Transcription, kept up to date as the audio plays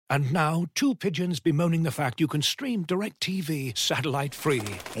And now, two pigeons bemoaning the fact you can stream DirecTV satellite-free.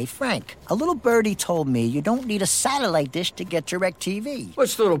 Hey, Frank, a little birdie told me you don't need a satellite dish to get DirecTV.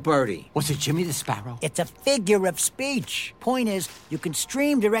 What's little birdie? Was it Jimmy the Sparrow? It's a figure of speech. Point is, you can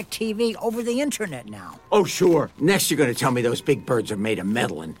stream DirecTV over the internet now. Oh, sure. Next you're going to tell me those big birds are made of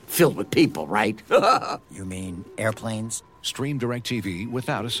metal and filled with people, right? You mean airplanes? Stream DirecTV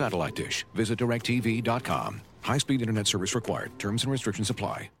without a satellite dish. Visit DirecTV.com. High-speed internet service required. Terms and restrictions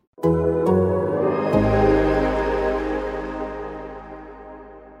apply.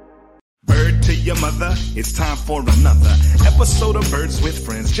 Bird to your mother, it's time for another episode of Birds with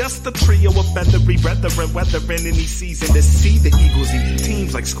Friends. Just a trio of feathery brethren, weathering any season to see the Eagles eat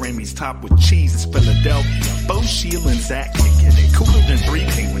teams like Scrammy's top with cheese. It's Philadelphia. Bo, Sheila, and Zach kicking it cooler than three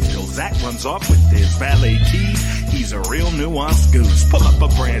penguins till Zach runs off with his valet keys. He's a real nuanced goose. Pull up a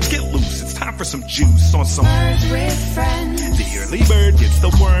branch, get loose. It's time for some juice on some Birds with Friends. The early bird gets the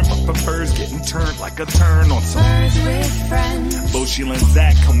worm, but prefers getting turned like a turn on some Birds with Friends. Bo, Sheila, and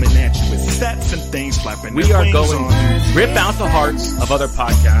Zach coming at you with stats and things flapping. We are going to rip out the hearts of other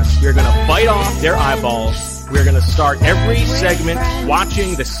podcasts. We're going to bite off their eyeballs. We're going to start every segment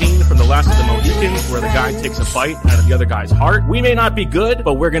watching the scene from The Last of the Mohicans where the guy takes a bite out of the other guy's heart. We may not be good,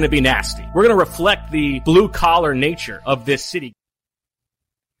 but we're going to be nasty. We're going to reflect the blue-collar nature of this city.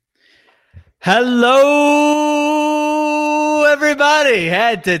 Hello, everybody.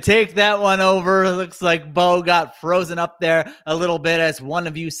 Had to take that one over. Looks like Bo got frozen up there a little bit, as one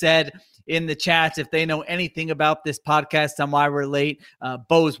of you said in the chats. If they know anything about this podcast on why we're late,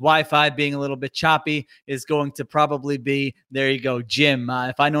 Bo's Wi-Fi being a little bit choppy is going to probably be, there you go, Jim.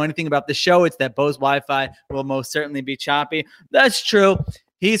 If I know anything about the show, it's that Bo's Wi-Fi will most certainly be choppy. That's true.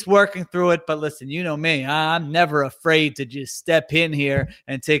 He's working through it, but listen, you know me. I'm never afraid to just step in here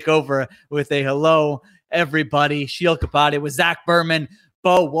and take over with a hello, everybody. Sheil Kapadi with Zach Berman,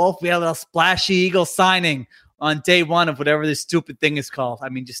 Bo Wolf. We had a little splashy Eagle signing on day one of whatever this stupid thing is called. I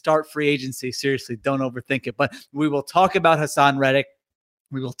mean, just start free agency. Seriously, don't overthink it. But we will talk about Hassan Reddick.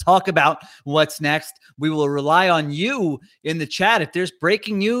 We will talk about what's next. We will rely on you in the chat. If there's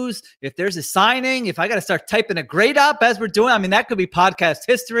breaking news, if there's a signing, if I got to start typing a grade up as we're doing, I mean, that could be podcast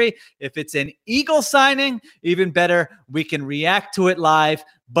history. If it's an Eagle signing, even better, we can react to it live.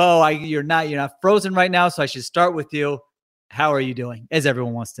 Bo, you're not frozen right now, so I should start with you. How are you doing? As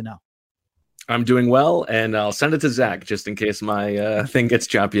everyone wants to know. I'm doing well, and I'll send it to Zach just in case my thing gets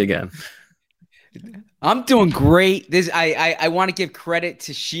choppy again. I'm doing great. I want to give credit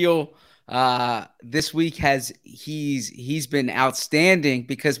to Sheil. This week he's been outstanding,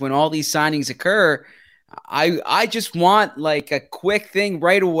 because when all these signings occur, I just want like a quick thing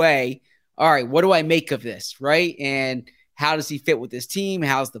right away. All right, what do I make of this, right? And how does he fit with this team?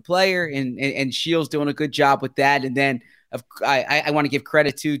 How's the player? And Sheil's doing a good job with that. And then I want to give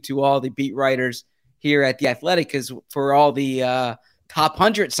credit to all the beat writers here at The Athletic, because for all the top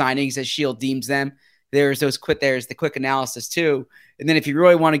 100 signings, as Sheil deems them, there's the quick analysis too. And then if you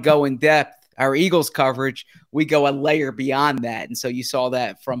really want to go in depth, our Eagles coverage, we go a layer beyond that. And so you saw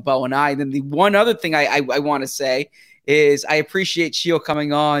that from Bo and I. And then the one other thing I want to say is I appreciate Sheil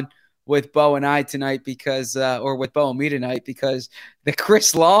coming on with Bo and I tonight, because or with Bo and me tonight, because the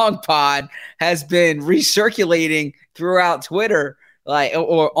Chris Long pod has been recirculating throughout Twitter,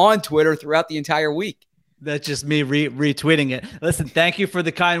 or on Twitter throughout the entire week. That's just me retweeting it. Listen, thank you for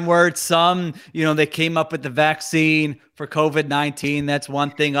the kind words. Some, they came up with the vaccine for COVID-19. That's one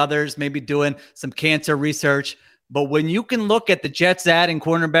thing. Others maybe doing some cancer research. But when you can look at the Jets ad and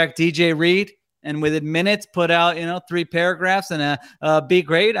cornerback DJ Reed, and within minutes put out, 3 paragraphs and a B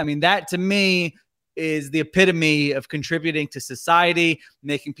grade, I mean, that to me is the epitome of contributing to society,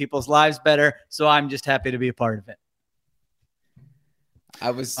 making people's lives better. So I'm just happy to be a part of it. I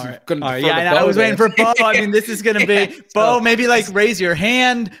was going to I was waiting for Bo. I mean, this is going to be Bo. Maybe raise your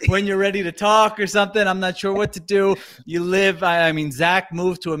hand when you're ready to talk or something. I'm not sure what to do. You live. Zach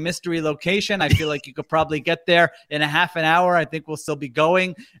moved to a mystery location. I feel like you could probably get there in a half an hour. I think we'll still be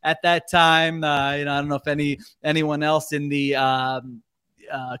going at that time. I don't know if anyone else in the.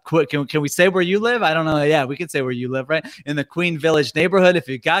 Can we say where you live? I don't know. Yeah, we can say where you live, right? In the Queen Village neighborhood. If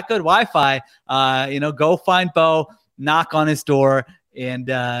you got good Wi-Fi, go find Bo, knock on his door, and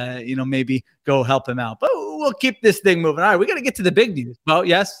maybe go help him out. But we'll keep this thing moving. All right, we got to get to the big news. Oh,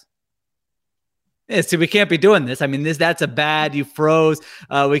 yes. Yeah, see, we can't be doing this. I mean, that's a bad. You froze.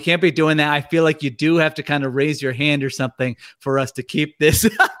 We can't be doing that. I feel like you do have to kind of raise your hand or something for us to keep this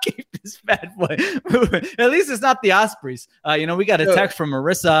this bad boy. At least it's not the Ospreys. We got a text from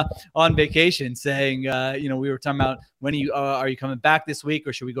Marissa on vacation saying, we were talking about when are you coming back this week,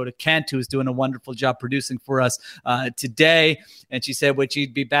 or should we go to Kent, who's doing a wonderful job producing for us today? And she said, would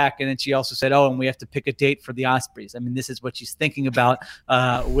she'd be back? And then she also said, and we have to pick a date for the Ospreys. I mean, this is what she's thinking about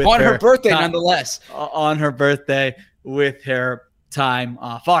with on her birthday, nonetheless. On her birthday with her time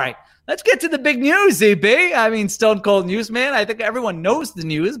off. All right. Let's get to the big news, ZB. I mean, Stone Cold News, man. I think everyone knows the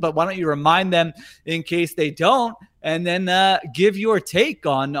news, but why don't you remind them in case they don't, and then give your take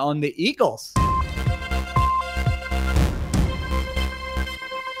on the Eagles.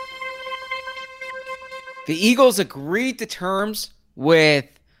 The Eagles agreed to terms with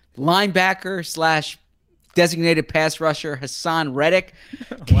linebacker / designated pass rusher Hassan Reddick,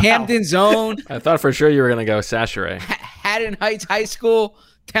 Camden's own. I thought for sure you were going to go Sachere. Haddon Heights High School,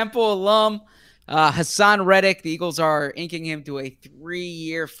 Temple alum, Hassan Reddick. The Eagles are inking him to a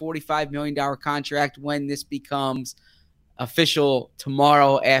 3-year, $45 million contract when this becomes official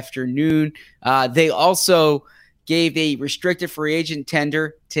tomorrow afternoon. They also gave a restricted free agent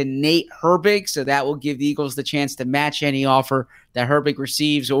tender to Nate Herbig, so that will give the Eagles the chance to match any offer that Herbig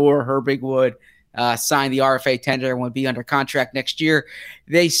receives, or Herbig would sign the RFA tender and would be under contract next year.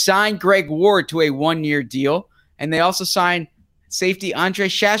 They signed Greg Ward to a 1-year deal, and they also signed safety Andre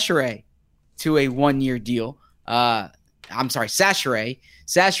Sachere to a 1-year deal. Sachere.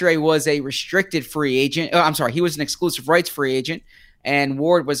 Sachere was a restricted free agent. He was an exclusive rights free agent, and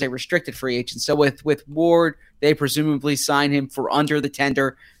Ward was a restricted free agent. So with Ward, they presumably signed him for under the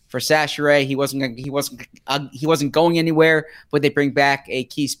tender. For Sachere, he wasn't going anywhere, but they bring back a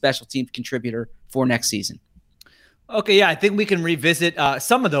key special teams contributor for next season. Okay, yeah, I think we can revisit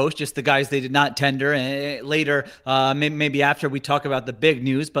some of those, just the guys they did not tender later, maybe after we talk about the big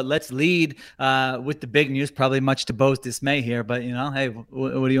news. But let's lead with the big news, probably much to Bo's dismay here. But, hey,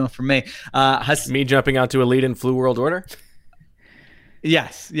 what do you want from me? Me jumping out to a lead in Flu World Order?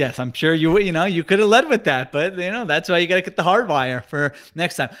 Yes. I'm sure you could have led with that, but that's why you got to get the hard wire for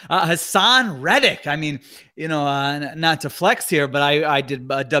next time. Hassan Reddick. I mean, not to flex here, but I did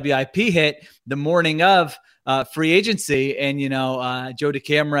a WIP hit the morning of free agency, and Joe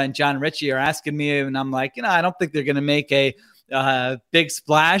DeCamera and John Ritchie are asking me, and I'm like, I don't think they're going to make a big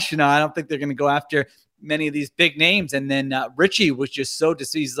splash. I don't think they're going to go after many of these big names. And then Richie was just so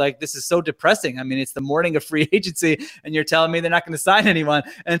he's like, this is so depressing. I mean, it's the morning of free agency and you're telling me they're not going to sign anyone.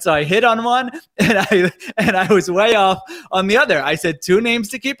 And so I hit on one and I was way off on the other. I said 2 names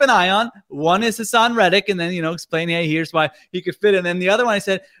to keep an eye on. One is Hassan Reddick, and then, explain, hey, here's why he could fit. And then the other one, I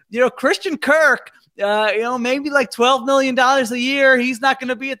said, Christian Kirk, maybe like $12 million a year. He's not going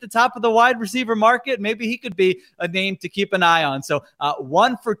to be at the top of the wide receiver market. Maybe he could be a name to keep an eye on. So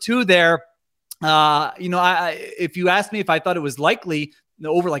 1 for 2 there. If you asked me if I thought it was likely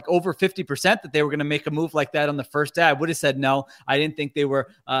over 50% that they were going to make a move like that on the first day, I would have said no. I didn't think they were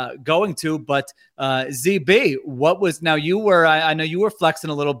going to. But ZB, what was now? You were I know you were flexing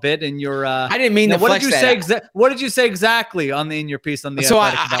a little bit in your. I didn't mean to what flex. What did you say exactly in your piece on the? So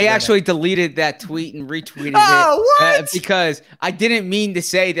I actually deleted that tweet and retweeted it. What? Because I didn't mean to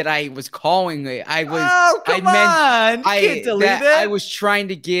say that I was calling it. I was trying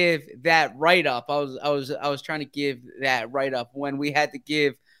to give that write up. I was trying to give that write up when we had to give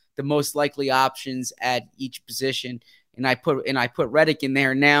the most likely options at each position, and I put Reddick in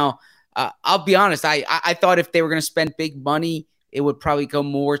there. Now, I'll be honest. I thought if they were going to spend big money, it would probably go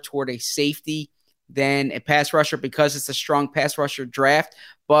more toward a safety than a pass rusher because it's a strong pass rusher draft.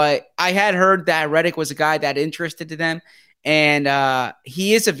 But I had heard that Reddick was a guy that interested to them, and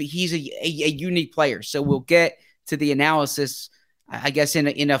he's a unique player. So we'll get to the analysis, I guess,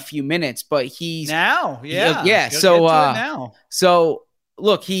 in a few minutes. But he's now, yeah. So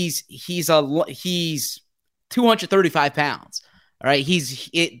look, he's 235 pounds. All right.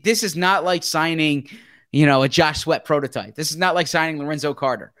 This is not like signing, a Josh Sweat prototype. This is not like signing Lorenzo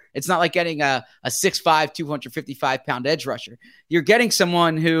Carter. It's not like getting a 6'5", 255-pound edge rusher. You're getting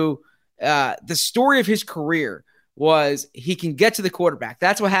someone who the story of his career was he can get to the quarterback.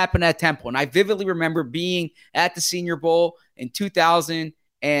 That's what happened at Temple. And I vividly remember being at the Senior Bowl in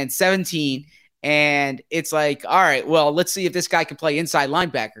 2017. And it's like, all right, well, let's see if this guy can play inside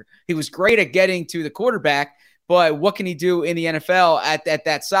linebacker. He was great at getting to the quarterback, but what can he do in the NFL at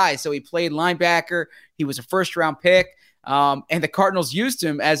that size? So he played linebacker. He was a first-round pick, and the Cardinals used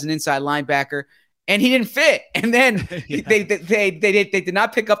him as an inside linebacker, and he didn't fit. And then they did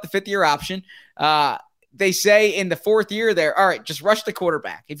not pick up the 5th-year option. They say in the 4th year there, all right, just rush the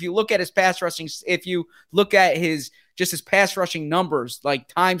quarterback. If you look at his pass rushing, if you look at his pass rushing numbers, like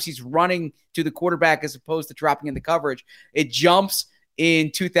times he's running to the quarterback as opposed to dropping in the coverage, it jumps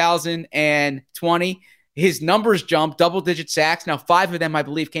in 2020. His numbers jumped, double-digit sacks. Now, 5 of them, I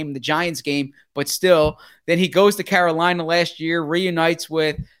believe, came in the Giants game, but still. Then he goes to Carolina last year, reunites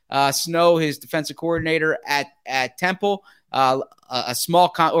with Snow, his defensive coordinator at Temple. A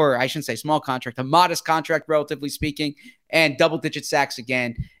modest contract, relatively speaking, and double-digit sacks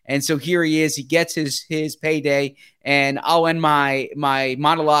again. And so here he is. He gets his payday. And I'll end my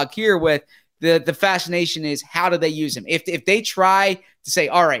monologue here with the fascination is, how do they use him? If they try to say,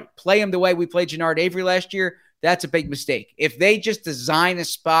 all right, play him the way we played Genard Avery last year, that's a big mistake. If they just design a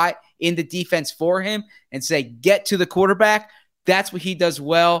spot in the defense for him and say, get to the quarterback, that's what he does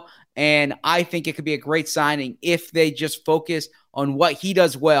well. And I think it could be a great signing if they just focus on what he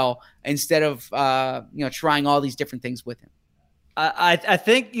does well instead of trying all these different things with him. I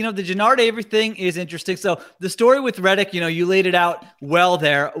think, the Genard Avery thing is interesting. So the story with Reddick, you laid it out well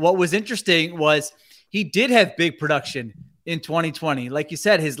there. What was interesting was he did have big production in 2020. Like you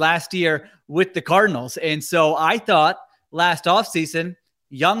said, his last year with the Cardinals. And so I thought last offseason,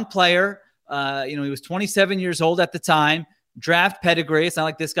 young player, he was 27 years old at the time, draft pedigree. It's not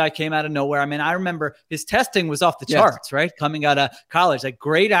like this guy came out of nowhere. I mean, I remember his testing was off the charts, right? Coming out of college, like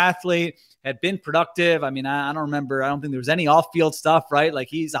great athlete, had been productive. I mean, I don't think there was any off-field stuff, right? Like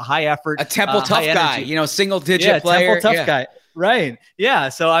he's a high effort, a Temple tough guy, single digit player. Temple tough guy. Right. Yeah.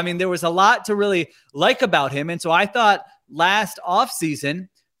 So, I mean, there was a lot to really like about him. And so I thought last offseason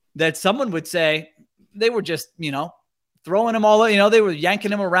that someone would say they were just, throwing him all, they were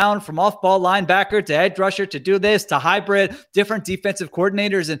yanking him around from off-ball linebacker to edge rusher to do this, to hybrid, different defensive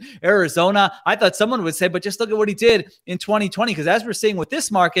coordinators in Arizona. I thought someone would say, but just look at what he did in 2020. Because as we're seeing with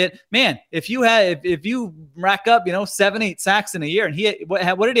this market, man, if you rack up, 7-8 sacks in a year, and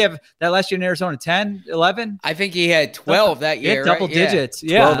what did he have that last year in Arizona? 10, 11? I think he had 12 that year. Double digits.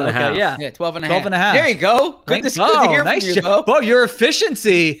 Yeah. 12 and a half. Yeah, 12 and a half. 12 and a half. There you go. Good to hear nice from you, though. Well, your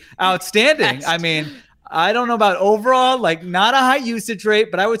efficiency, outstanding. Yes. I mean, I don't know about overall, like not a high usage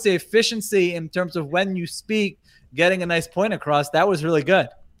rate, but I would say efficiency in terms of when you speak, getting a nice point across, that was really good.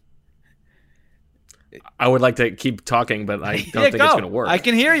 I would like to keep talking, but I don't think it's going to work. I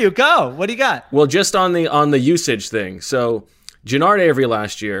can hear you. Go. What do you got? Well, just on the usage thing. So Genard Avery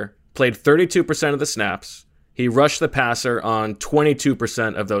last year played 32% of the snaps. He rushed the passer on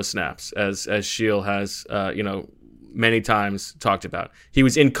 22% of those snaps, as Sheil has, many times talked about. He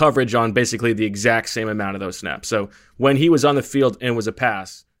was in coverage on basically the exact same amount of those snaps. So when he was on the field and was a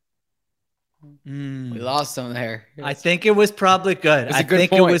pass, we lost him there. I think it was probably good. I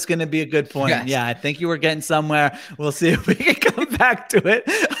think it was going to be a good point. Yes. Yeah, I think you were getting somewhere. We'll see if we can come back to it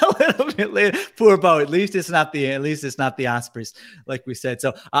a little bit later. Poor Bo. At least it's not the Ospreys, like we said.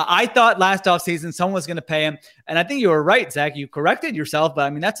 So I thought last offseason someone was going to pay him, and I think you were right, Zach. You corrected yourself, but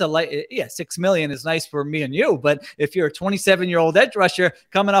I mean that's $6 million is nice for me and you. But if you're a 27-year-old edge rusher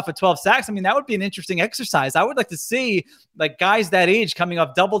coming off of 12 sacks, I mean that would be an interesting exercise. I would like to see like guys that age coming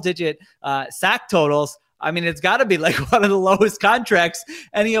off double-digit sack totals. I mean, it's got to be like one of the lowest contracts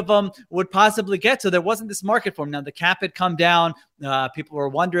any of them would possibly get. So there wasn't this market for him. Now the cap had come down. People were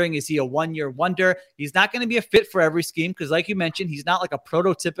wondering, is he a one-year wonder? He's not going to be a fit for every scheme because like you mentioned, he's not like a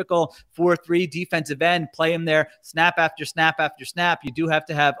prototypical 4-3 defensive end. Play him there snap after snap after snap. You do have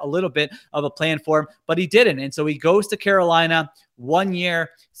to have a little bit of a plan for him, but he didn't. And so he goes to Carolina, 1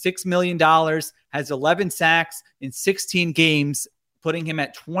 year, $6 million, has 11 sacks in 16 games, putting him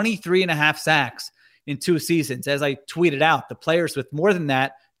at 23.5 sacks in 2 seasons. As I tweeted out, the players with more than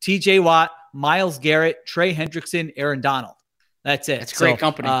that, TJ Watt, Myles Garrett, Trey Hendrickson, Aaron Donald. That's it. That's great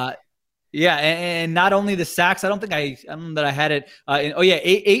company. Yeah. And not only the sacks, I don't know that I had it.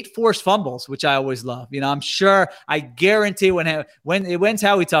 8 forced fumbles, which I always love. I'm sure, I guarantee when's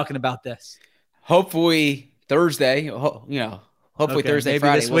Howie talking about this? Hopefully Thursday, hopefully Thursday, maybe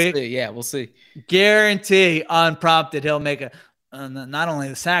Friday. this week. We'll see. Yeah, we'll see. Guarantee unprompted, he'll make not only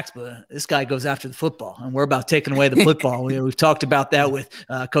the sacks, but this guy goes after the football, and we're about taking away the football. We've talked about that with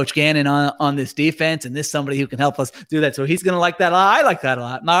Coach Gannon on this defense, and this somebody who can help us do that. So he's going to like that a lot. I like that a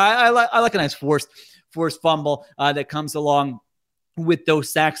lot. I like a nice forced fumble that comes along with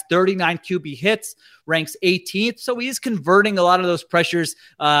those sacks. 39 QB hits, ranks 18th. So he is converting a lot of those pressures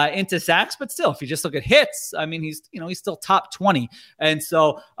into sacks, but still, if you just look at hits, I mean, he's still top 20. And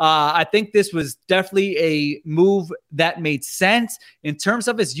so I think this was definitely a move that made sense in terms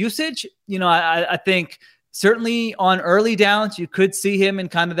of his usage. I think certainly on early downs, you could see him in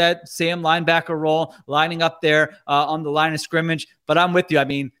kind of that Sam linebacker role, lining up there on the line of scrimmage. But I'm with you. I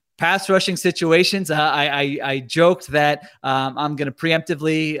mean, pass rushing situations, I joked that I'm going to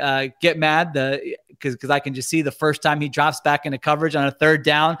preemptively get mad. The because I can just see the first time he drops back into coverage on a third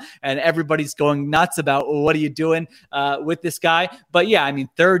down and everybody's going nuts about, well, what are you doing with this guy? But yeah, I mean,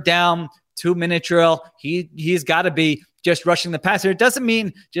 third down, 2-minute drill, he's got to be just rushing the passer. It doesn't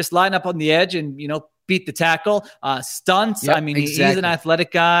mean just line up on the edge and, beat the tackle. Stunts. Yep, I mean, exactly. he's an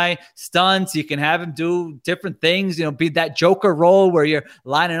athletic guy. Stunts. You can have him do different things, be that joker role where you're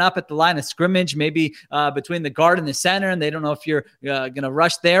lining up at the line of scrimmage, maybe between the guard and the center, and they don't know if you're going to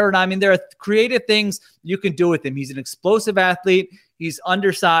rush there or not. I mean, there are creative things you can do with him. He's an explosive athlete. He's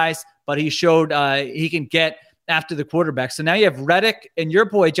undersized, but he showed he can get after the quarterback. So now you have Reddick and your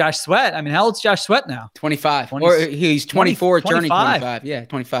boy Josh Sweat. I mean, how old's Josh Sweat now? 25. Or he's 24 turning 25. Yeah,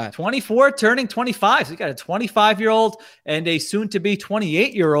 25. 24 turning 25. So you got a 25-year-old and a soon-to-be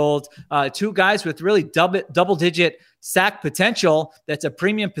 28-year-old, two guys with really double-digit sack potential. That's a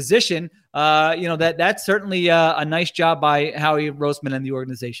premium position. That's certainly a nice job by Howie Roseman and the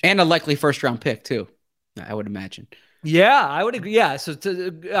organization. And a likely first-round pick, too, I would imagine. Yeah, I would agree. Yeah, so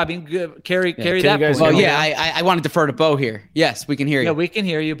carry that. Well, yeah, I want to defer to Bo here. Yes, we can hear you. Yeah, we can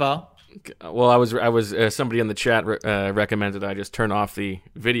hear you, Bo. Well, I was somebody in the chat recommended I just turn off the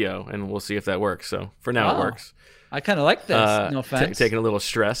video, and we'll see if that works. So for now, it works. I kind of like this. No offense. Taking a little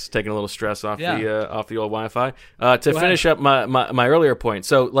stress off the old Wi-Fi. To finish up my earlier point.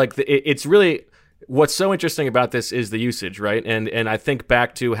 So it's really what's so interesting about this is the usage, right? And I think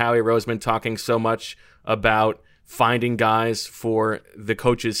back to Howie Roseman talking so much about finding guys for the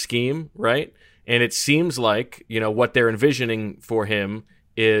coach's scheme, right? And it seems like, what they're envisioning for him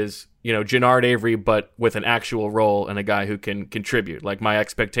is, Genard Avery, but with an actual role and a guy who can contribute. Like, my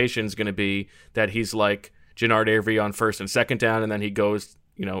expectation is going to be that he's like Genard Avery on first and second down, and then he goes,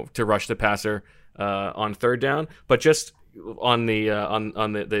 to rush the passer on third down. But just on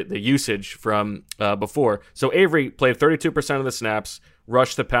the usage from before. So Avery played 32% of the snaps,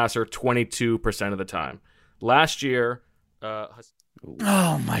 rushed the passer 22% of the time. Last year, oh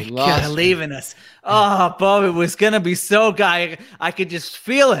my God, leaving us. Oh, Bo, it was going to be so good. I could just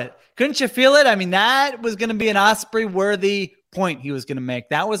feel it. Couldn't you feel it? I mean, that was going to be an Osprey-worthy point he was going to make.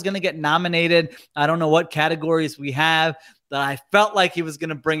 That was going to get nominated. I don't know what categories we have, but I felt like he was going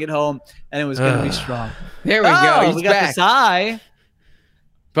to bring it home, and it was going to be strong. There we go. He's we got back. this eye.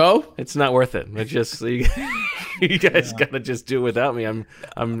 Bo, it's not worth it. It just you guys gotta just do it without me. I'm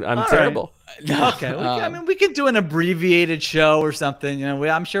terrible. Right. Okay, we can do an abbreviated show or something.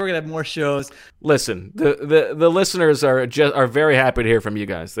 I'm sure we're gonna have more shows. Listen, the listeners are very happy to hear from you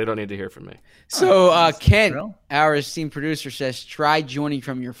guys. They don't need to hear from me. So Ken, our esteemed producer, says try joining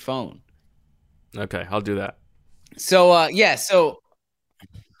from your phone. Okay, I'll do that. So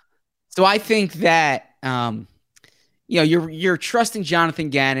so I think that you're trusting Jonathan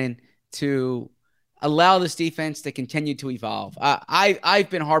Gannon to allow this defense to continue to evolve. I've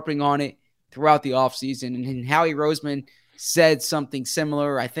been harping on it throughout the offseason, and Howie Roseman said something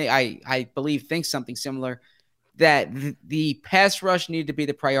similar. I believe thinks something similar, that the pass rush needed to be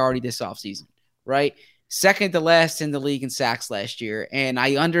the priority this offseason, right? Second to last in the league in sacks last year. And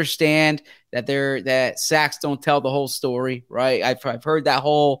I understand that sacks don't tell the whole story, right? I've heard that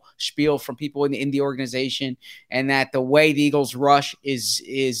whole spiel from people in the organization, and that the way the Eagles rush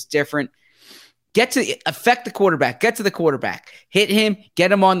is different. Affect the quarterback. Get to the quarterback. Hit him. Get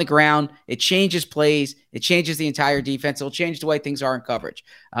him on the ground. It changes plays. It changes the entire defense. It'll change the way things are in coverage.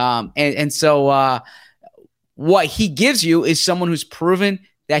 So what he gives you is someone who's proven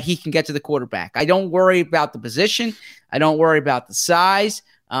that he can get to the quarterback. I don't worry about the position. I don't worry about the size.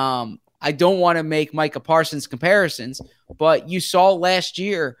 I don't want to make Micah Parsons comparisons, but you saw last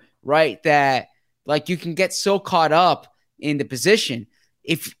year, right, that you can get so caught up in the position.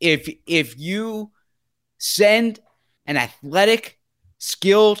 If you send an athletic,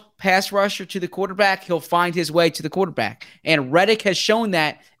 skilled pass rusher to the quarterback, he'll find his way to the quarterback. And Reddick has shown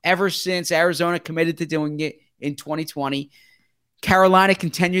that ever since Arizona committed to doing it in 2020. Carolina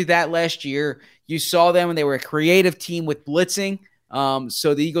continued that last year. You saw them when they were a creative team with blitzing.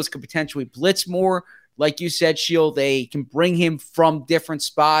 So the Eagles could potentially blitz more. Like you said, Shield, they can bring him from different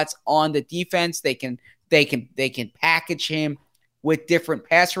spots on the defense. They can package him with different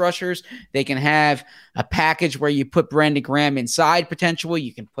pass rushers. They can have a package where you put Brandon Graham inside potentially.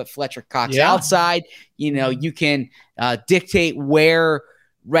 You can put Fletcher Cox outside. You can dictate where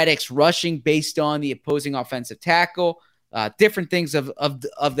Reddick's rushing based on the opposing offensive tackle. Different things of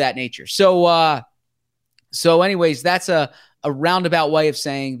that nature. So anyways, that's a roundabout way of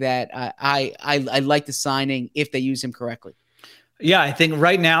saying that I like the signing if they use him correctly. Yeah, I think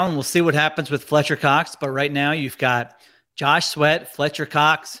right now, and we'll see what happens with Fletcher Cox, but right now you've got Josh Sweat, Fletcher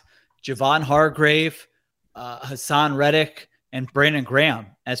Cox, Javon Hargrave, Hassan Reddick, and Brandon Graham.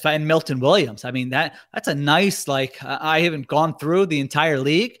 and Milton Williams. I mean, that's a nice, like, I haven't gone through the entire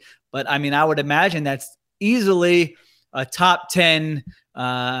league, but I mean, I would imagine that's easily a top 10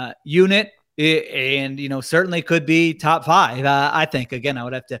 unit. And, certainly could be top 5. I think, again, I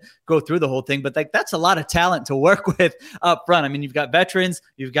would have to go through the whole thing, but that's a lot of talent to work with up front. I mean, you've got veterans,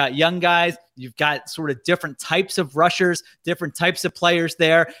 you've got young guys, you've got sort of different types of rushers, different types of players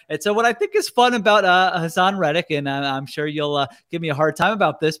there. And so what I think is fun about Haason Reddick, and I'm sure you'll give me a hard time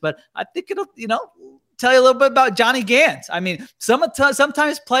about this, but I think it'll, tell you a little bit about Johnny Gans. I mean,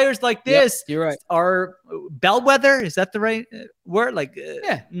 sometimes players like this you're right. are bellwether. Is that the right word? Like,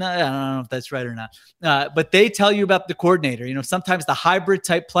 no, I don't know if that's right or not. But they tell you about the coordinator. Sometimes the hybrid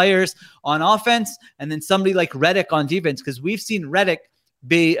type players on offense, and then somebody like Reddick on defense, because we've seen Reddick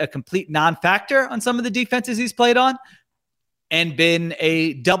be a complete non-factor on some of the defenses he's played on, and been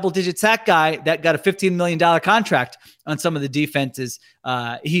a double-digit sack guy that got a $15 million contract on some of the defenses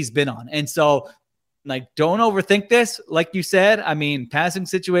he's been on. And so, like, don't overthink this. Like you said, I mean, passing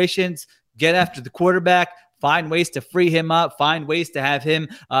situations, get after the quarterback, find ways to free him up, find ways to have him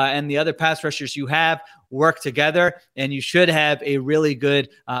and the other pass rushers you have work together, and you should have a really good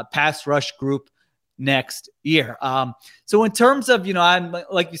pass rush group next year. So in terms of, I'm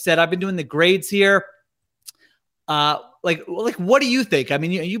like you said, I've been doing the grades here. Like, what do you think? I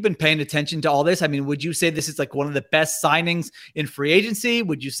mean, you've been paying attention to all this. I mean, would you say this is like one of the best signings in free agency?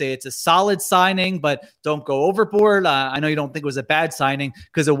 Would you say it's a solid signing, but don't go overboard? I know you don't think it was a bad signing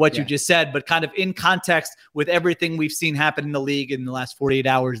because of what you just said, but kind of in context with everything we've seen happen in the league in the last 48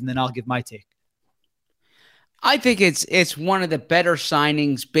 hours, and then I'll give my take. I think it's one of the better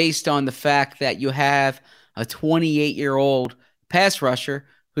signings based on the fact that you have a 28-year-old pass rusher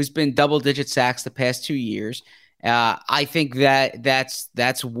who's been double-digit sacks the past 2 years. I think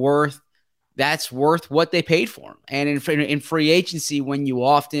that's worth what they paid for him. And in free agency, when you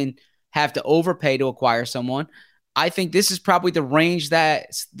often have to overpay to acquire someone, I think this is probably the range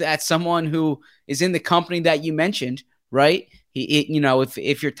that someone who is in the company that you mentioned, right?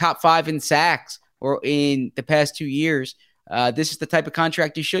 If you're top 5 in sacks or in the past 2 years, this is the type of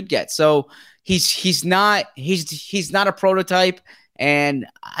contract you should get. So he's not a prototype, and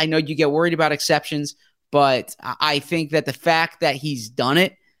I know you get worried about exceptions. But I think that the fact that he's done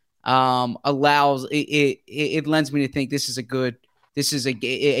it allows it lends me to think this is a good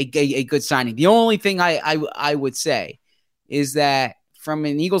signing. The only thing I would say is that from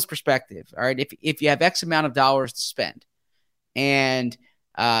an Eagles perspective, all right, if you have X amount of dollars to spend and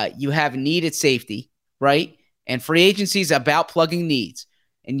you have needed safety, right, and free agency is about plugging needs,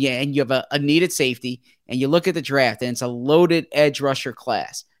 and you have a needed safety, and you look at the draft and it's a loaded edge rusher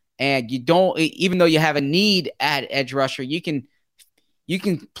class. And you don't, even though you have a need at edge rusher, you can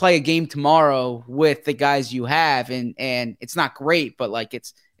play a game tomorrow with the guys you have, and it's not great, but like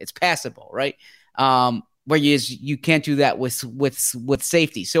it's passable, right? Whereas you can't do that with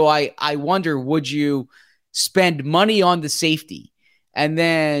safety. So I wonder, would you spend money on the safety and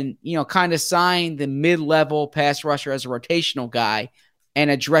then kind of sign the mid-level pass rusher as a rotational guy and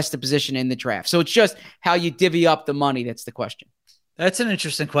address the position in the draft? So it's just how you divvy up the money. That's the question. That's an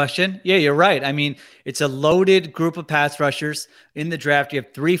interesting question. Yeah, you're right. I mean, it's a loaded group of pass rushers in the draft. You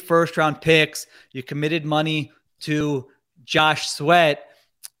have 3 first-round picks. You committed money to Josh Sweat.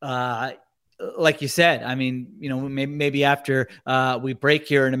 Like you said, I mean, maybe after we break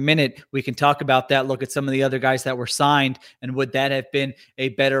here in a minute, we can talk about that, look at some of the other guys that were signed, and would that have been a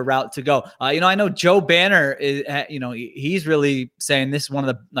better route to go? I know Joe Banner is, he's really saying this is one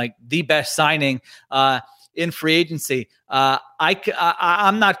of the best signing in free agency.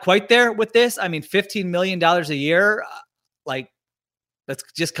 I'm not quite there with this. I mean, $15 million a year, that's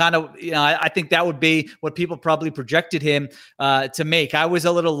just kind of, I think that would be what people probably projected him to make. I was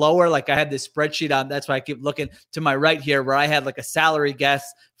a little lower. Like, I had this spreadsheet on, that's why I keep looking to my right here, where I had like a salary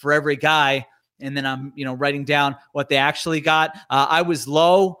guess for every guy. And then I'm, writing down what they actually got. I was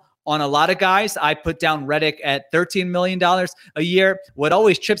low on a lot of guys. I put down Reddick at $13 million a year. What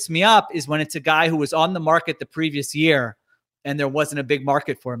always trips me up is when it's a guy who was on the market the previous year and there wasn't a big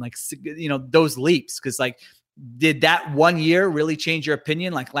market for him. Like, those leaps. Cause did that 1 year really change your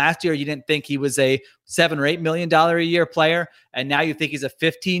opinion? Like last year, you didn't think he was a $7 or $8 million a year player, and now you think he's a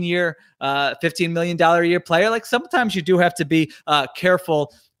 $15 million a year player. Like, sometimes you do have to be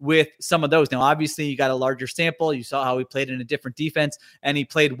careful with some of those. Now, obviously, you got a larger sample. You saw how he played in a different defense, and he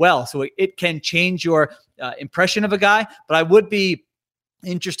played well. So it can change your impression of a guy. But I would be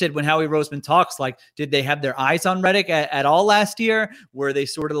interested when Howie Roseman talks, like, did they have their eyes on Reddick at all last year? Were they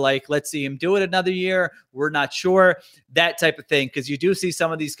sort of like, let's see him do it another year? We're not sure, that type of thing. Cause you do see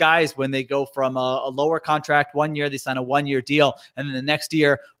some of these guys when they go from a lower contract 1 year, they sign a 1 year deal. And then the next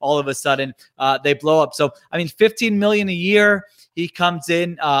year, all of a sudden they blow up. So, I mean, $15 million a year, he comes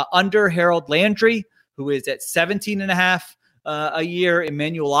in under Harold Landry, who is at 17.5 a year.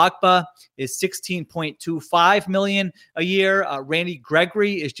 Emmanuel Ogbah is 16.25 million a year. Randy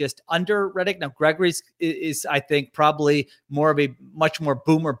Gregory is just under Reddick. Now, Gregory's is I think probably more of a much more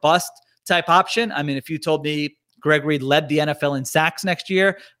boom or bust type option. I mean, if you told me Gregory led the NFL in sacks next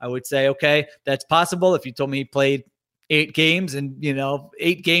year, I would say, okay, that's possible. If you told me he played 8 games and,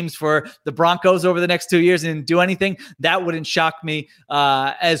 8 games for the Broncos over the next 2 years and didn't do anything, that wouldn't shock me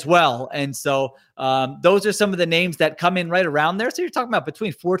as well. And so those are some of the names that come in right around there. So you're talking about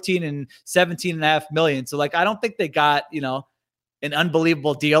between 14 and 17.5 million. So like, I don't think they got, an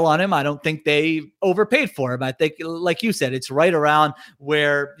unbelievable deal on him. I don't think they overpaid for him. I think, like you said, it's right around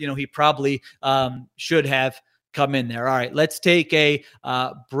where, he probably should have come in there. All right, let's take a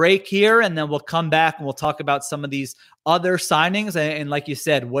break here, and then we'll come back and we'll talk about some of these other signings. And like you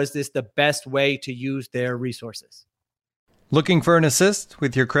said, was this the best way to use their resources? Looking for an assist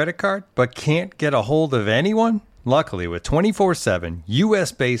with your credit card, but can't get a hold of anyone? Luckily, with 24/7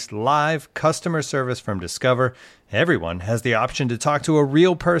 U.S.-based live customer service from Discover, everyone has the option to talk to a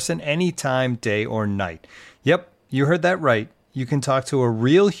real person anytime, day or night. Yep, you heard that right. You can talk to a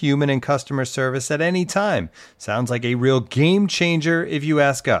real human in customer service at any time. Sounds like a real game changer if you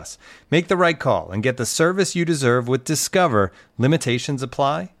ask us. Make the right call and get the service you deserve with Discover. Limitations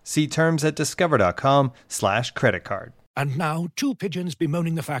apply. See terms at discover.com/creditcard. And now, 2 pigeons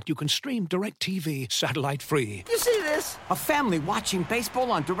bemoaning the fact you can stream DirecTV satellite-free. You see this? A family watching baseball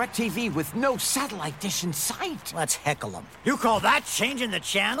on DirecTV with no satellite dish in sight. Let's heckle them. You call that changing the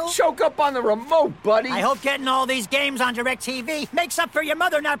channel? Choke up on the remote, buddy. I hope getting all these games on DirecTV makes up for your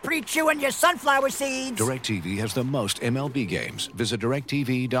mother not pre-chewing your sunflower seeds. DirecTV has the most MLB games. Visit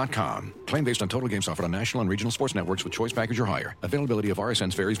DirecTV.com. Claim based on total games offered on national and regional sports networks with choice package or higher. Availability of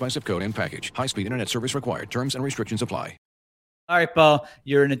RSNs varies by zip code and package. High-speed internet service required. Terms and restrictions apply. All right, Bo,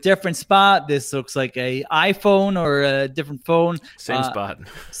 you're in a different spot. This looks like a iPhone or a different phone. Same spot.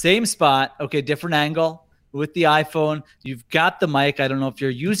 Same spot. Okay, different angle with the iPhone. You've got the mic. I don't know if you're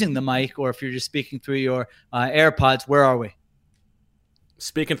using the mic or if you're just speaking through your AirPods. Where are we?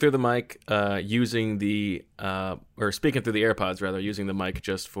 Speaking through the mic, using the speaking through the AirPods, rather, using the mic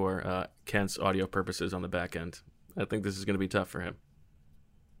just for Kent's audio purposes on the back end. I think this is going to be tough for him.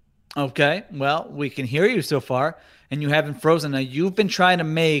 Okay, well, we can hear you so far, and you haven't frozen. Now, you've been trying to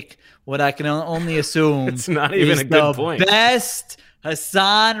make what I can only assume it's not even a good point. Best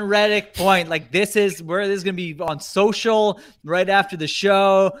Haason Reddick point. Like, this is where this is going to be on social right after the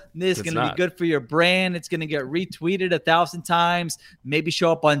show. This is going to be good for your brand. It's going to get retweeted 1,000 times, maybe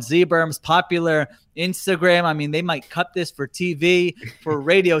show up on Z-Berm's popular Instagram. I mean, they might cut this for TV, for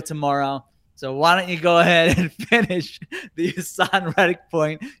radio tomorrow. So why don't you go ahead and finish the Haason Reddick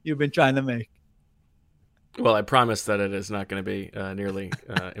point you've been trying to make? Well, I promise that it is not going to be nearly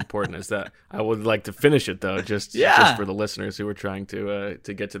important as that. I would like to finish it, though, just for the listeners who were trying to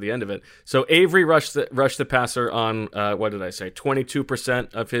get to the end of it. So Avery rushed the passer on,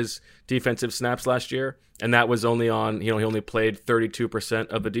 22% of his defensive snaps last year, and that was only on, he only played 32%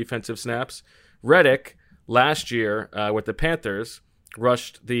 of the defensive snaps. Reddick, last year with the Panthers,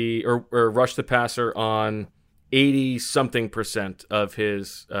 rushed the passer on 80-something% of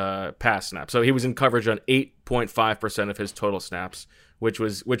his pass snaps. So he was in coverage on 8.5% of his total snaps, which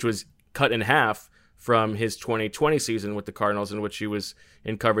was cut in half from his 2020 season with the Cardinals, in which he was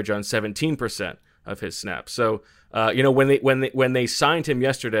in coverage on 17% of his snaps. So when they signed him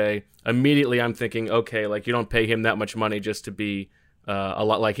yesterday, immediately I'm thinking, okay, like, you don't pay him that much money just to be a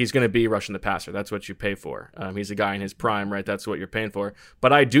lot, like, he's going to be rushing the passer. That's what you pay for. He's a guy in his prime, right? That's what you're paying for.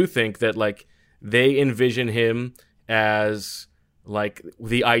 But I do think that, like, they envision him as, like,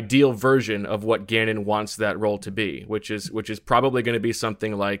 the ideal version of what Gannon wants that role to be, which is probably going to be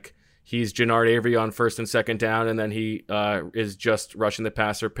something like he's Jannard Avery on first and second down, and then he is just rushing the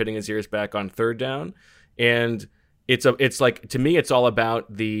passer, pitting his ears back on third down. And it's like, to me, it's all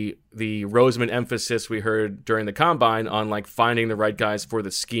about the Roseman emphasis we heard during the combine on, like, finding the right guys for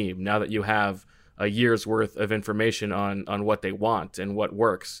the scheme. Now that you have a year's worth of information on what they want and what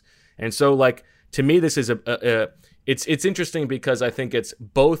works, and so, like, to me, this is it's interesting because I think it's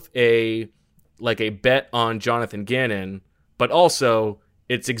both a bet on Jonathan Gannon, but also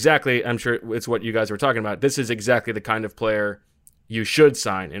it's exactly, I'm sure it's what you guys were talking about. This is exactly the kind of player you should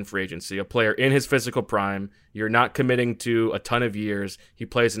sign in free agency, a player in his physical prime. You're not committing to a ton of years. He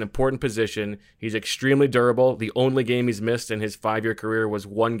plays an important position. He's extremely durable. The only game he's missed in his 5-year career was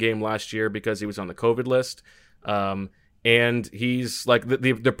one game last year because he was on the COVID list. And he's like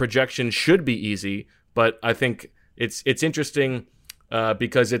the projection should be easy, but I think it's interesting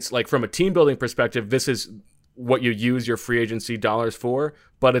because it's like from a team building perspective, this is what you use your free agency dollars for,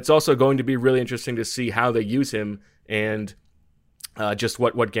 but it's also going to be really interesting to see how they use him and just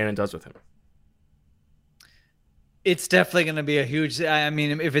what Gannon does with him. It's definitely going to be a huge, I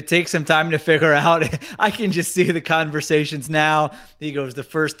mean, if it takes some time to figure out, I can just see the conversations now. He goes the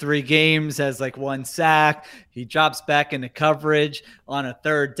first 3 games, has like 1 sack. He drops back into coverage on a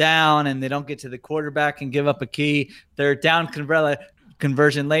 3rd down, and they don't get to the quarterback and give up a key 3rd down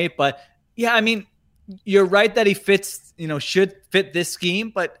conversion late. But yeah, I mean, you're right that he fits, should fit this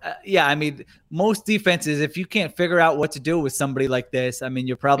scheme. But yeah, I mean, most defenses, if you can't figure out what to do with somebody like this, I mean,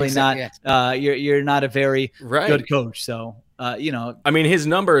 you're probably you're not a very good coach. So, I mean,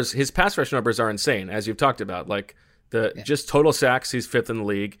 his pass rush numbers are insane, as you've talked about. Like just total sacks, he's 5th in the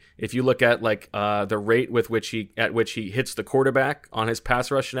league. If you look at like the rate with which he hits the quarterback on his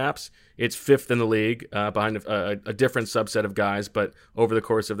pass rush snaps, it's 5th in the league behind a different subset of guys, but over the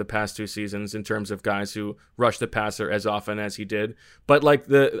course of the past 2 seasons in terms of guys who rush the passer as often as he did. But like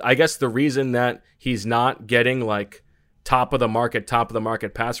I guess the reason that he's not getting like top of the market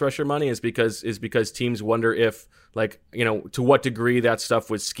pass rusher money is because teams wonder if to what degree that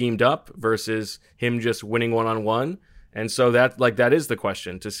stuff was schemed up versus him just winning one-on-one. And so that is the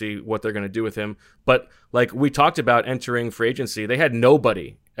question to see what they're going to do with him. But like we talked about entering free agency, they had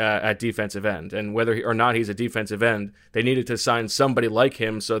nobody at defensive end, and whether or not he's a defensive end, they needed to sign somebody like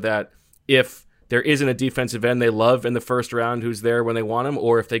him so that if there isn't a defensive end they love in the first round who's there when they want him,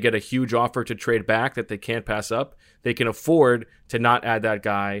 or if they get a huge offer to trade back that they can't pass up, they can afford to not add that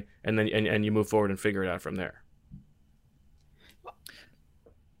guy, and then and you move forward and figure it out from there.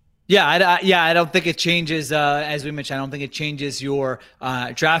 Yeah, I don't think it changes. As we mentioned, I don't think it changes your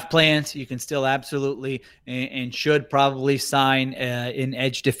draft plans. You can still absolutely and should probably sign an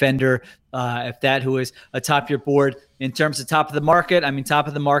edge defender if that who is atop your board. In terms of top of the market, I mean, top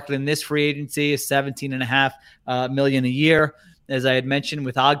of the market in this free agency is $17.5 million a year, as I had mentioned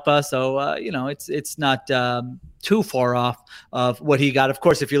with Agba. So it's not too far off of what he got. Of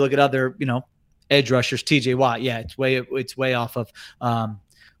course, if you look at other edge rushers, TJ Watt, yeah, it's way off of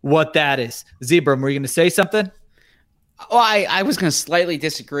what that is. Zebra, were you going to say something? Well, I was going to slightly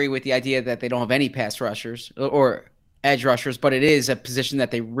disagree with the idea that they don't have any pass rushers or edge rushers, but it is a position that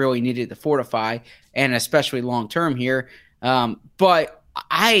they really needed to fortify, and especially long term here. But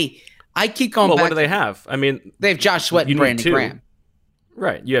I keep going back. Well, what do they have? I mean, they have Josh Sweat and Brandon Graham.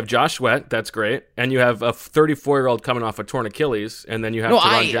 Right. You have Josh Sweat. That's great. And you have a 34-year-old coming off a torn Achilles, and then you have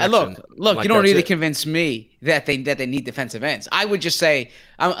Teron Jackson. Look, you don't need to convince me that they need defensive ends. I would just say,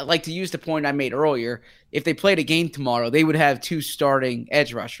 I like to use the point I made earlier. If they played a game tomorrow, they would have 2 starting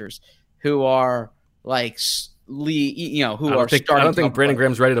edge rushers who are like, starting. I don't think Brandon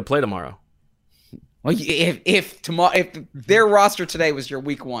Graham's ready to play tomorrow. Well, if their roster today was your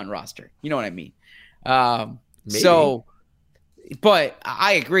week 1 roster, you know what I mean? So. But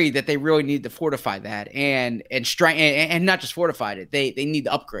I agree that they really need to fortify that and not just fortify it. They need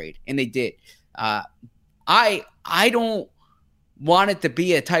to upgrade, and they did. I don't want it to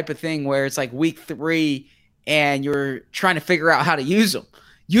be a type of thing where it's like week 3 and you're trying to figure out how to use him.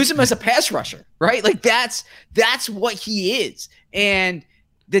 Use him as a pass rusher, right? Like that's what he is. And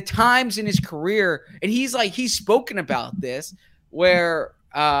the times in his career, and he's spoken about this where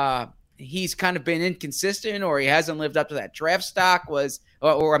he's kind of been inconsistent, or he hasn't lived up to that draft stock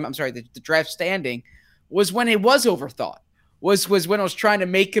the draft standing was when it was overthought, was when I was trying to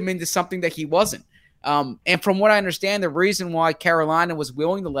make him into something that he wasn't. And from what I understand, the reason why Carolina was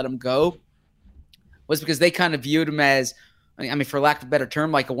willing to let him go was because they kind of viewed him as, I mean, for lack of a better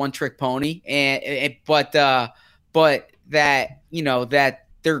term, like a one-trick pony. But that, that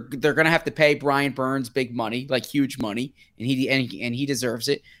they're going to have to pay Brian Burns big money, like huge money, and he deserves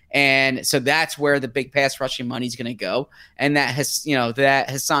it. And so that's where the big pass rushing money is going to go. And that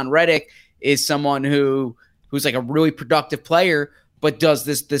Hassan Reddick is someone who's like a really productive player, but does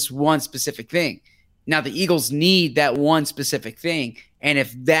this one specific thing. Now the Eagles need that one specific thing. And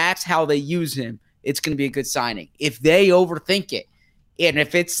if that's how they use him, it's going to be a good signing. If they overthink it, and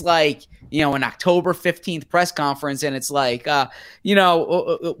if it's like, an October 15th press conference and it's like, we're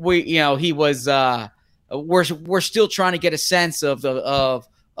still trying to get a sense of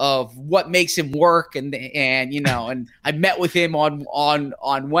what makes him work, and and I met with him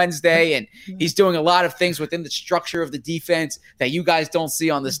on Wednesday, and he's doing a lot of things within the structure of the defense that you guys don't see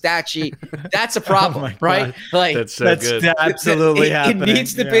on the stat sheet. That's a problem, right? Like that's good. Absolutely happening. It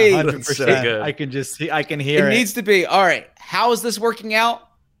needs to be 100%. So good. I can hear it. It needs to be. All right, how is this working out?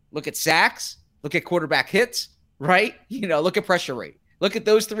 Look at sacks, look at quarterback hits, right? Look at pressure rate. Look at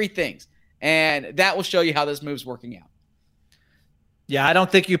those three things, and that will show you how this move's working out. Yeah, I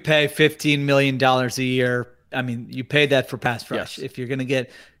don't think you pay $15 million a year. I mean, you pay that for pass rush. Yes. If you're going to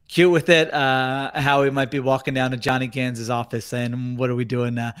get cute with it, Howie might be walking down to Johnny Gans's office saying, what are we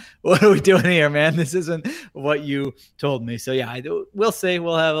doing now? What are we doing here, man? This isn't what you told me. So, yeah, we'll see.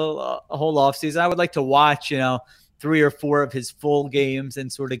 We'll have a whole offseason. I would like to watch, 3 or 4 of his full games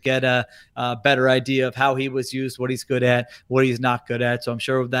and sort of get a better idea of how he was used, what he's good at, what he's not good at. So I'm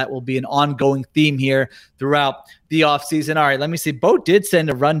sure that will be an ongoing theme here throughout the offseason. All right, let me see. Bo did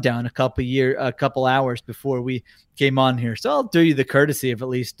send a rundown a couple hours before we came on here. So I'll do you the courtesy of at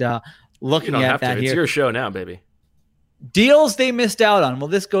least looking at that here. It's your show now, baby. Deals they missed out on. Well,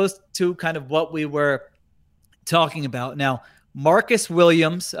 this goes to kind of what we were talking about. Now, Marcus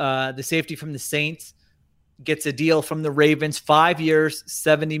Williams, the safety from the Saints, gets a deal from the Ravens, 5 years,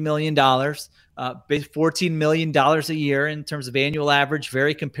 $70 million, $14 million a year in terms of annual average,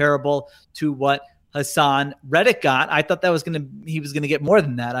 very comparable to what Hassan Reddick got. I thought he was going to get more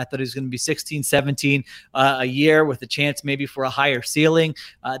than that. I thought he was going to be 16, 17 a year with a chance maybe for a higher ceiling.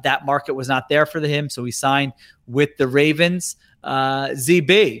 That market was not there for him, so he signed with the Ravens.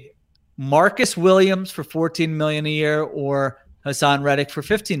 ZB, Marcus Williams for $14 million a year or Hassan Reddick for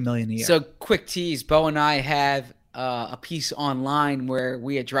 $15 million a year. So quick tease, Bo and I have a piece online where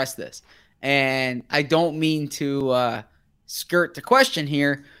we address this. And I don't mean to skirt the question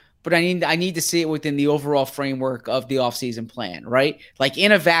here, but I need to see it within the overall framework of the offseason plan, right? Like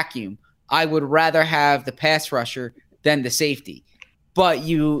in a vacuum, I would rather have the pass rusher than the safety. But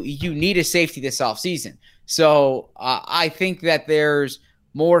you need a safety this offseason. So I think that there's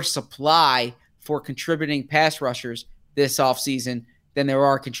more supply for contributing pass rushers this offseason than there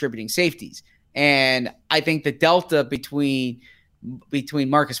are contributing safeties. And I think the delta between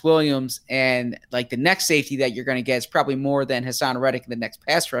Marcus Williams and like the next safety that you're going to get is probably more than Hassan Reddick and the next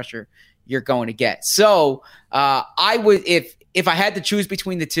pass rusher you're going to get. So I would, if I had to choose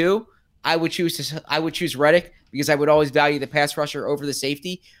between the two, I would choose Reddick because I would always value the pass rusher over the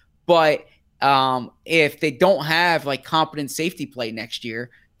safety. But if they don't have like competent safety play next year,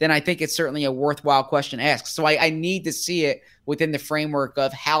 then I think it's certainly a worthwhile question to ask. So I need to see it within the framework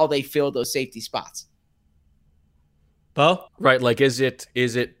of how they fill those safety spots. Bo? Right, like is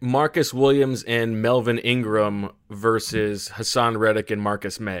it Marcus Williams and Melvin Ingram versus Hassan Reddick and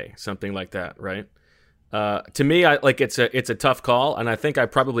Marcus May, something like that, right? To me, it's a tough call, and I think I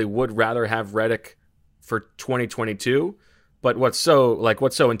probably would rather have Reddick for 2022. But what's so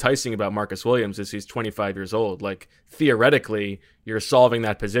enticing about Marcus Williams is he's 25 years old. Like theoretically, you're solving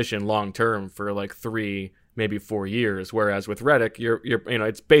that position long term for like 3, maybe 4 years. Whereas with Reddick, you're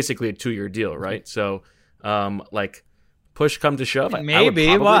it's basically a 2-year deal, right? So, push come to shove,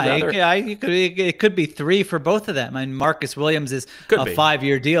 maybe why it could be 3 for both of them. I mean, Marcus Williams is a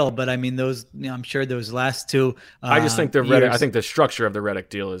 5-year deal, but I mean those. I'm sure those last 2. I just think I think the structure of the Reddick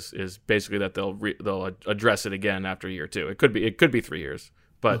deal is basically that they'll address it again after year 2. It could be 3 years,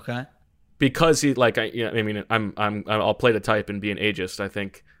 but because he I'll play the type and be an ageist. I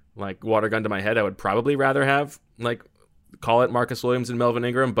think like water gun to my head, I would probably rather have like call it Marcus Williams and Melvin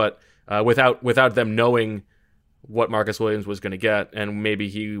Ingram, but without them knowing what Marcus Williams was going to get, and maybe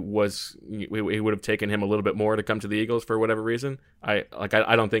he would have taken him a little bit more to come to the Eagles for whatever reason. I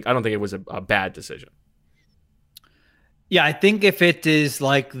don't think it was a bad decision. Yeah, I think if it is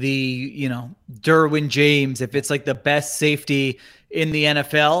like the Derwin James, if it's like the best safety in the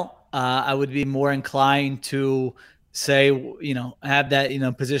NFL, I would be more inclined to say, have that,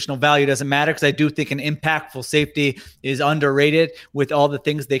 positional value doesn't matter, because I do think an impactful safety is underrated with all the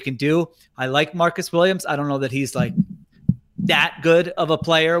things they can do. I like Marcus Williams. I don't know that he's like that good of a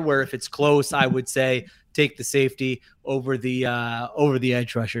player where if it's close, I would say take the safety over the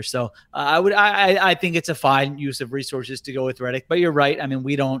edge rusher. So I think it's a fine use of resources to go with Reddick, but you're right. I mean,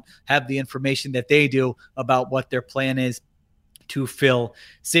 we don't have the information that they do about what their plan is to fill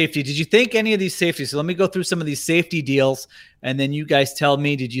safety. Did you think any of these safeties? So let me go through some of these safety deals, and then you guys tell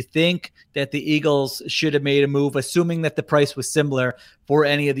me, did you think that the Eagles should have made a move, assuming that the price was similar for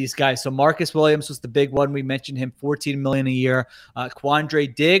any of these guys? So Marcus Williams was the big one. We mentioned him, $14 million a year.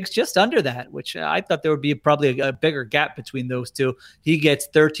 Quandre Diggs, just under that, which I thought there would be probably a bigger gap between those two. He gets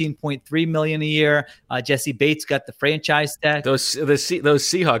 $13.3 million a year. Jesse Bates got the franchise tag. Those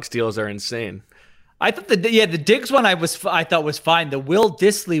Seahawks deals are insane. I thought the Diggs one I thought was fine. The Will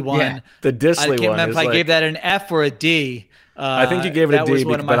Dissly one, the Dissly one. I can't remember if I gave that an F or a D. I think you gave it a D,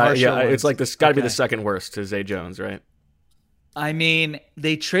 but it's like this got to be the Okay. second worst to Zay Jones, right? I mean,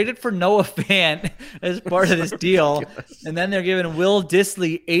 they traded for Noah Fant as part of this deal, and then they're giving Will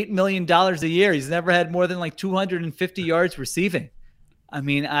Dissly $8 million a year. He's never had more than like 250 yards receiving. I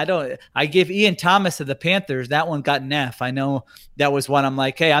mean, I gave Ian Thomas of the Panthers. That one got an F. I know that was one I'm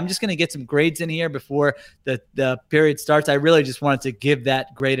like, hey, I'm just going to get some grades in here before the period starts. I really just wanted to give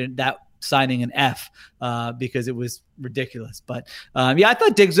that grade and that signing an F because it was ridiculous. But I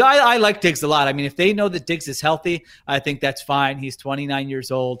thought Diggs, I like Diggs a lot. I mean, if they know that Diggs is healthy, I think that's fine. He's 29 years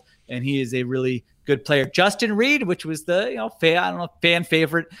old and he is a really good player. Justin Reed, which was the, I don't know if fan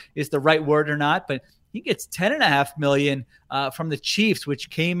favorite is the right word or not, but he gets $10.5 million from the Chiefs, which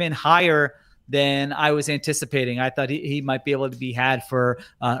came in higher than I was anticipating. I thought he might be able to be had for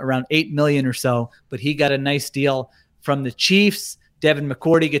around $8 million or so, but he got a nice deal from the Chiefs. Devin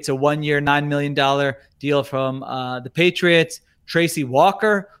McCourty gets a 1-year, $9 million deal from the Patriots. Tracy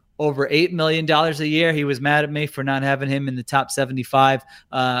Walker, over $8 million a year. He was mad at me for not having him in the top 75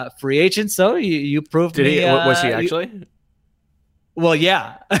 free agents. So you proved was he actually? Well,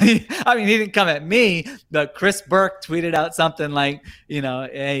 yeah. I mean, he didn't come at me, but Chris Burke tweeted out something like,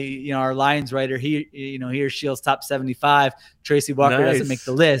 hey, our Lions writer, he or Shields top 75. Tracy Walker doesn't make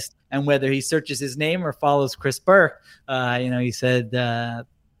the list. And whether he searches his name or follows Chris Burke, he said it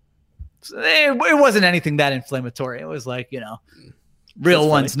wasn't anything that inflammatory. It was like, real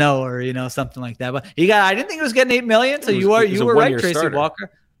ones know, or, something like that. But I didn't think he was getting $8 million. So you were right, Tracy starter.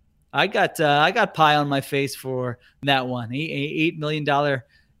 Walker. I got pie on my face for that one. $8 million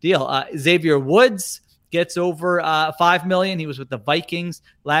deal. Xavier Woods gets over $5 million. He was with the Vikings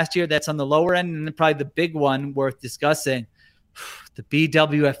last year. That's on the lower end. And then probably the big one worth discussing, the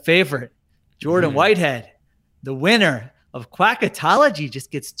BWF favorite, Jordan Whitehead, the winner of Quackatology, just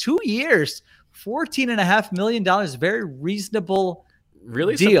gets 2 years, $14.5 million. Very reasonable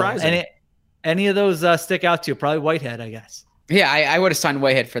really deal. Surprising. And any of those stick out to you? Probably Whitehead, I guess. Yeah, I would have signed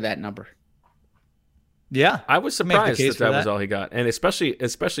Whitehead for that number. Yeah, I was surprised that was all he got, and especially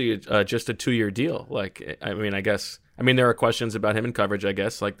just a 2-year deal. Like, I mean, there are questions about him in coverage. I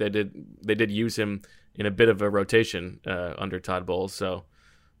guess like they did use him in a bit of a rotation under Todd Bowles, so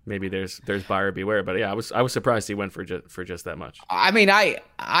maybe there's buyer beware. But yeah, I was surprised he went for just that much. I mean,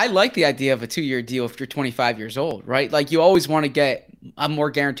 I like the idea of a 2-year deal if you're 25 years old, right? Like you always want to get a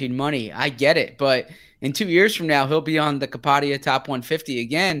more guaranteed money. I get it, but in 2 years from now, he'll be on the Kapadia top 150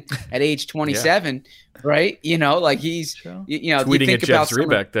 again at age 27, right? Like he's, tweeting you think at Jeff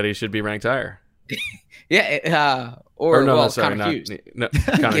Zrebeck that he should be ranked higher. Yeah, Connor Hughes.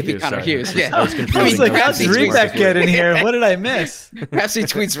 Connor Hughes. Yeah. I was I confusing was like, those how's two Zrebeck teams. get in here? What did I miss? Perhaps he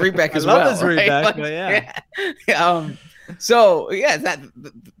tweets Zrebeck as I love well. his right? Zrebeck, Like, but yeah. So yeah,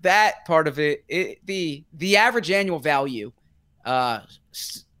 that part of it, the average annual value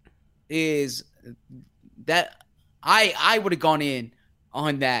is that I would have gone in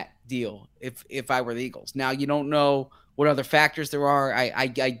on that deal if I were the Eagles. Now you don't know what other factors there are. I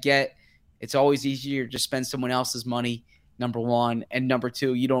get it's always easier to spend someone else's money, number one, and number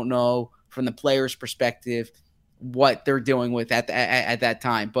two, you don't know from the player's perspective what they're doing with at that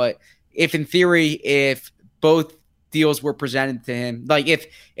time. But if in theory, if both deals were presented to him, like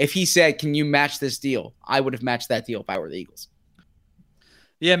if he said, "Can you match this deal?" I would have matched that deal if I were the Eagles.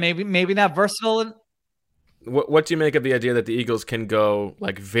 Yeah, maybe not versatile. What do you make of the idea that the Eagles can go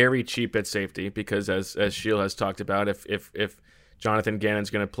like very cheap at safety? Because as Sheil has talked about, if Jonathan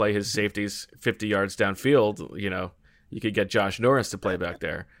Gannon's going to play his safeties 50 yards downfield, you could get Josh Norris to play back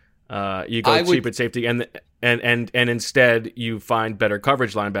there. You go cheap at safety, and instead you find better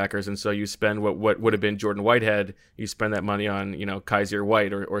coverage linebackers, and so you spend what would have been Jordan Whitehead. You spend that money on Kaiser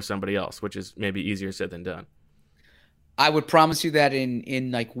White or somebody else, which is maybe easier said than done. I would promise you that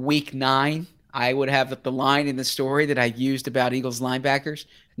in like week 9, I would have the line in the story that I used about Eagles linebackers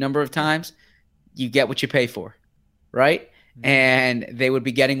a number of times. You get what you pay for, right? Mm-hmm. And they would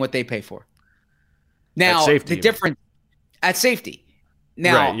be getting what they pay for. Now, the difference at safety.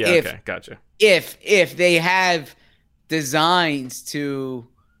 Now, gotcha. If they have designs to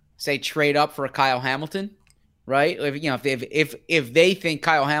say trade up for a Kyle Hamilton, right? If they think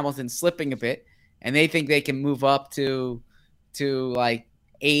Kyle Hamilton's slipping a bit and they think they can move up to like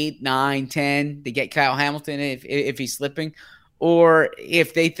 8, 9, 10 to get Kyle Hamilton if he's slipping, or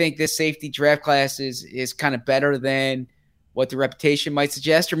if they think this safety draft class is kind of better than what the reputation might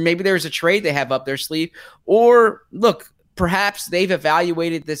suggest, or maybe there's a trade they have up their sleeve, or look, perhaps they've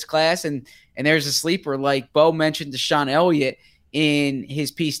evaluated this class and there's a sleeper like Bo mentioned Deshaun Elliott in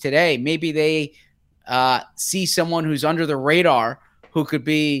his piece today. Maybe they see someone who's under the radar who could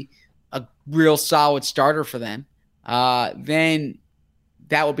be a real solid starter for them. Then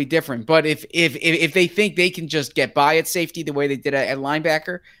that would be different. But if they think they can just get by at safety the way they did at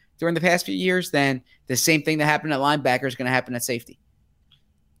linebacker during the past few years, then the same thing that happened at linebacker is going to happen at safety.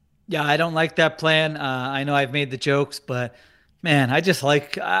 Yeah, I don't like that plan. I know I've made the jokes, but man,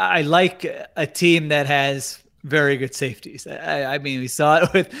 I like a team that has very good safeties. I mean,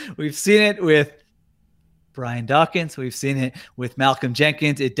 we've seen it with Brian Dawkins. We've seen it with Malcolm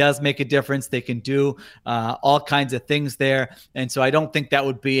Jenkins. It does make a difference. They can do all kinds of things there. And so I don't think that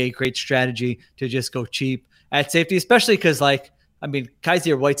would be a great strategy to just go cheap at safety, especially because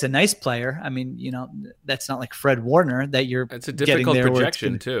Kaiser White's a nice player. I mean, that's not like Fred Warner that you're It's a difficult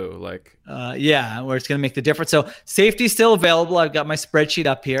projection too. Where it's going to make the difference. So safety's still available. I've got my spreadsheet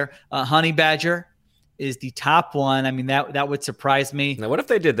up here. Honey Badger is the top one. I mean, that would surprise me. Now, what if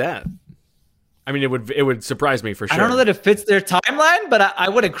they did that? I mean, it would surprise me for sure. I don't know that it fits their timeline, but I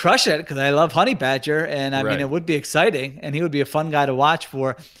wouldn't crush it because I love Honey Badger, and I mean, it would be exciting, and he would be a fun guy to watch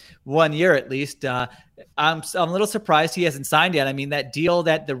for 1 year at least. I'm a little surprised he hasn't signed yet. I mean, that deal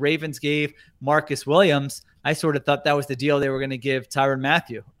that the Ravens gave Marcus Williams, I sort of thought that was the deal they were going to give Tyrann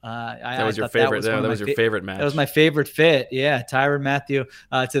Mathieu. That was your favorite. That was your favorite match. That was my favorite fit. Yeah, Tyrann Mathieu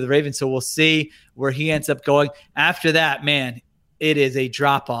to the Ravens. So we'll see where he ends up going. After that, man, it is a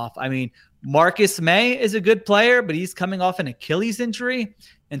drop off. I mean, Marcus May is a good player, but he's coming off an Achilles injury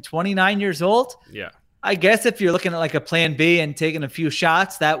and 29 years old. Yeah. I guess if you're looking at like a plan B and taking a few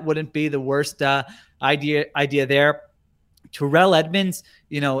shots, that wouldn't be the worst idea there. Terrell Edmunds,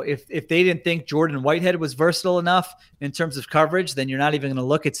 if they didn't think Jordan Whitehead was versatile enough in terms of coverage, then you're not even going to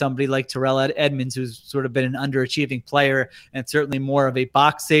look at somebody like Terrell Edmunds, who's sort of been an underachieving player and certainly more of a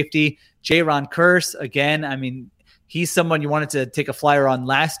box safety. Jaron Kearse, again, I mean, he's someone you wanted to take a flyer on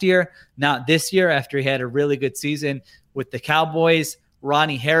last year, not this year after he had a really good season with the Cowboys.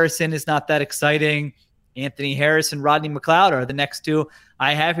 Ronnie Harrison is not that exciting. Anthony Harris and Rodney McLeod are the next two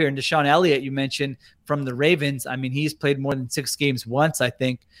I have here. And Deshaun Elliott, you mentioned from the Ravens. I mean, he's played more than 6 games once, I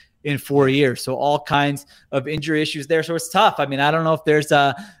think, in 4 years. So all kinds of injury issues there. So it's tough. I mean, I don't know if there's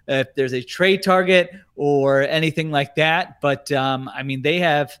a trade target or anything like that. But, I mean, they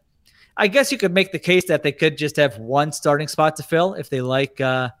have – I guess you could make the case that they could just have one starting spot to fill if they like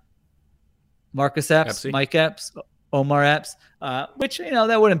Marcus Epps, Mike Epps, Omar Epps, which,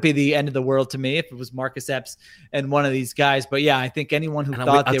 that wouldn't be the end of the world to me if it was Marcus Epps and one of these guys. But yeah, I think anyone who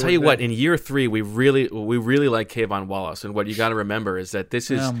thought I'll tell you what, in year 3, we really like Kayvon Wallace. And what you got to remember is that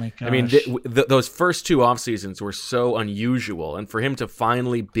this is, I mean, those first 2 off seasons were so unusual. And for him to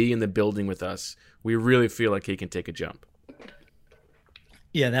finally be in the building with us, we really feel like he can take a jump.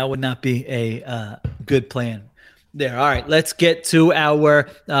 Yeah, that would not be a good plan there. All right, let's get to our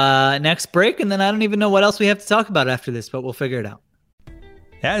next break, and then I don't even know what else we have to talk about after this, but we'll figure it out.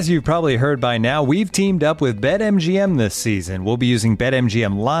 As you've probably heard by now, we've teamed up with BetMGM this season. We'll be using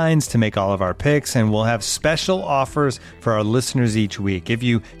BetMGM lines to make all of our picks, and we'll have special offers for our listeners each week. If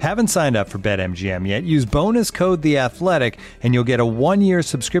you haven't signed up for BetMGM yet, use bonus code The Athletic, and you'll get a 1-year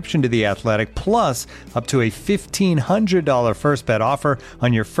subscription to The Athletic, plus up to a $1,500 first bet offer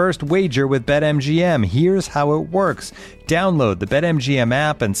on your first wager with BetMGM. Here's how it works. Download the BetMGM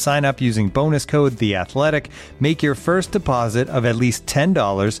app and sign up using bonus code The Athletic. Make your first deposit of at least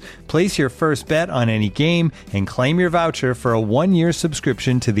 $10. Place your first bet on any game and claim your voucher for a 1-year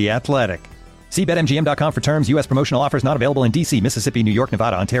subscription to The Athletic. See BetMGM.com for terms. U.S. promotional offers not available in D.C., Mississippi, New York,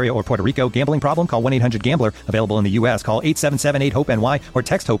 Nevada, Ontario, or Puerto Rico. Gambling problem? Call 1-800-GAMBLER. Available in the U.S. Call 877-8-HOPE-NY or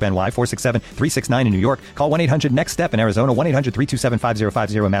text HOPE-NY 467-369 in New York. Call 1-800-NEXT-STEP in Arizona.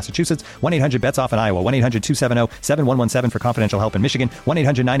 1-800-327-5050 in Massachusetts. 1-800-BETS-OFF in Iowa. 1-800-270-7117 for confidential help in Michigan.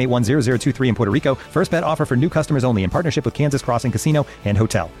 1-800-981-0023 in Puerto Rico. First bet offer for new customers only in partnership with Kansas Crossing Casino and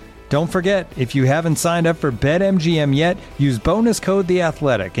Hotel. Don't forget, if you haven't signed up for BetMGM yet, use bonus code The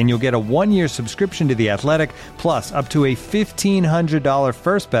Athletic, and you'll get a 1-year subscription to The Athletic, plus up to a $1,500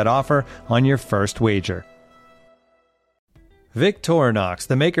 first bet offer on your first wager. Victorinox,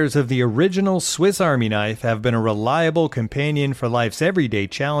 the makers of the original Swiss Army knife, have been a reliable companion for life's everyday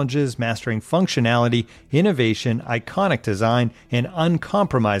challenges, mastering functionality, innovation, iconic design, and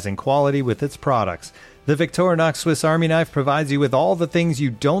uncompromising quality with its products. The Victorinox Swiss Army knife provides you with all the things you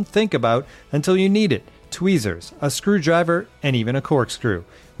don't think about until you need it. Tweezers, a screwdriver, and even a corkscrew.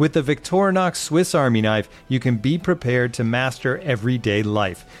 With the Victorinox Swiss Army knife, you can be prepared to master everyday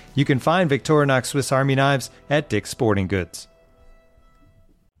life. You can find Victorinox Swiss Army knives at Dick's Sporting Goods.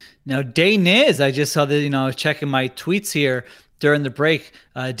 Now, Dayniz, I just saw that, I was checking my tweets here during the break.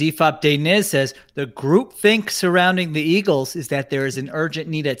 Defop Dayniz says, the groupthink surrounding the Eagles is that there is an urgent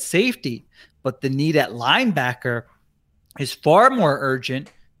need at safety, but the need at linebacker is far more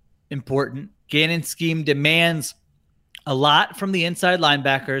urgent, important. Gannon scheme demands a lot from the inside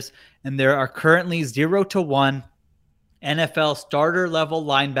linebackers, and there are currently 0 to 1 NFL starter level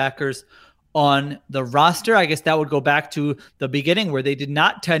linebackers on the roster. I guess that would go back to the beginning where they did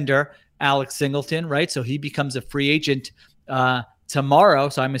not tender Alex Singleton, right? So he becomes a free agent tomorrow.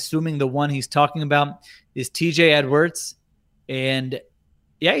 So I'm assuming the one he's talking about is TJ Edwards. And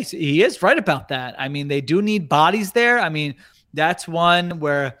yeah, he is right about that. I mean, they do need bodies there. I mean, that's one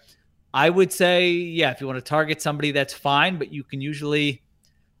where I would say, yeah, if you want to target somebody, that's fine, but you can usually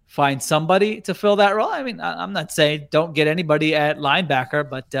find somebody to fill that role. I mean, I'm not saying don't get anybody at linebacker,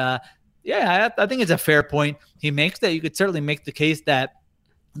 but yeah, I think it's a fair point he makes that you could certainly make the case that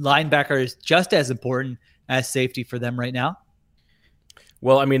linebacker is just as important as safety for them right now.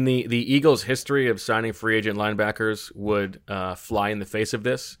 Well, I mean, the Eagles' history of signing free agent linebackers would fly in the face of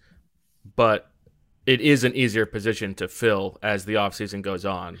this, but it is an easier position to fill as the offseason goes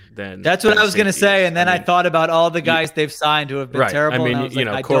on. That's what I was going to say, and then I thought about all the guys they've signed who have been terrible. I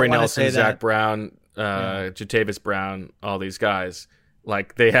mean, Corey Nelson, Zach Brown, Jatavis Brown, all these guys.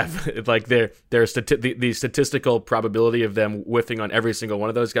 Like they have, like the statistical probability of them whiffing on every single one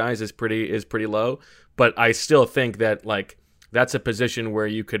of those guys is pretty low. But I still think that like that's a position where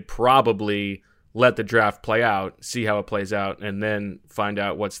you could probably let the draft play out, see how it plays out, and then find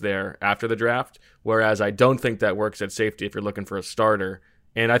out what's there after the draft. Whereas I don't think that works at safety if you're looking for a starter.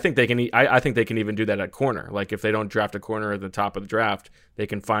 And I think they can. I think they can even do that at corner. Like if they don't draft a corner at the top of the draft, they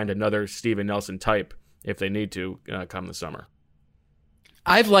can find another Steven Nelson type if they need to come the summer.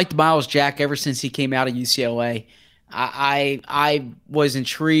 I've liked Myles Jack ever since he came out of UCLA. I was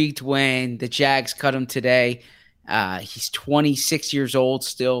intrigued when the Jags cut him today. He's 26 years old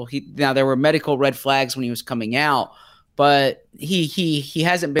still. Now there were medical red flags when he was coming out, but he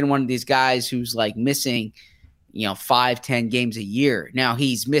hasn't been one of these guys who's like missing, 5-10 games a year. Now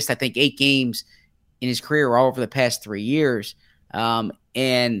he's missed, I think, 8 games in his career all over the past 3 years.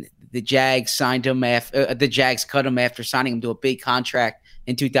 And the Jags signed him the Jags cut him after signing him to a big contract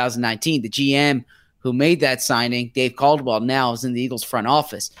in 2019. The GM who made that signing, Dave Caldwell, now is in the Eagles front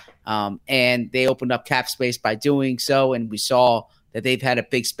office. And they opened up cap space by doing so. And we saw that they've had a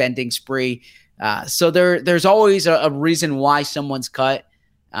big spending spree. So there's always a reason why someone's cut.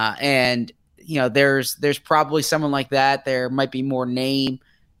 And there's probably someone like that. There might be more name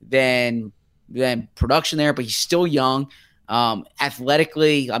than production there, but he's still young.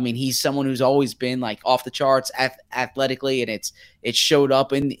 Athletically, I mean, he's someone who's always been like off the charts athletically, and it showed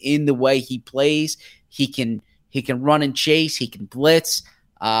up in the way he plays. He can run and chase. He can blitz.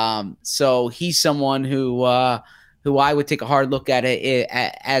 So he's someone who I would take a hard look at it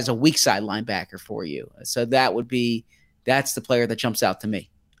as a weak side linebacker for you. So that's the player that jumps out to me.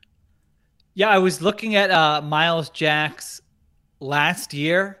 Yeah, I was looking at Myles Jack's last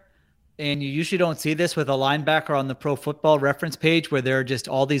year. And you usually don't see this with a linebacker on the Pro Football Reference page where there are just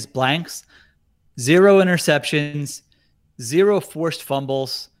all these blanks. 0 interceptions, 0 forced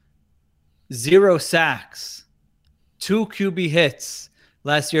fumbles, 0 sacks, 2 QB hits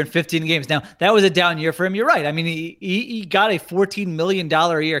last year in 15 games. Now, that was a down year for him. You're right. I mean, he got a $14 million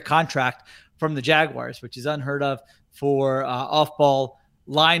a year contract from the Jaguars, which is unheard of for off-ball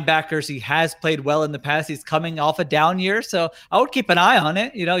linebackers. He has played well in the past. He's coming off a down year, so I would keep an eye on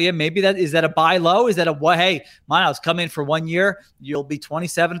it. Maybe is that a buy low? Is that hey, Myles, come in for 1 year. You'll be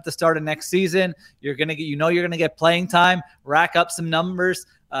 27 at the start of next season. You're gonna get playing time, rack up some numbers,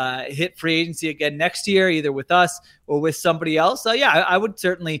 hit free agency again next year, either with us or with somebody else. So yeah, I would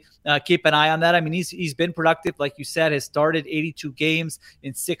certainly keep an eye on that. I mean, he's been productive, like you said, has started 82 games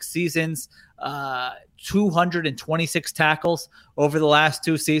in 6 seasons. 226 tackles over the last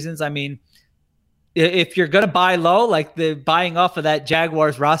 2 seasons. I mean, if you're going to buy low, like the buying off of that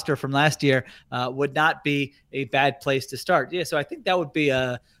Jaguars roster from last year would not be a bad place to start. Yeah, so I think that would be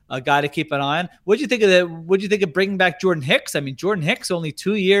a guy to keep an eye on. What'd you think of bringing back Jordan Hicks? I mean, Jordan Hicks, only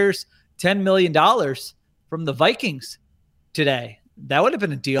 2 years, $10 million from the Vikings today. That would have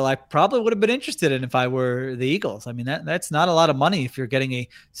been a deal I probably would have been interested in if I were the Eagles. I mean, that's not a lot of money if you're getting a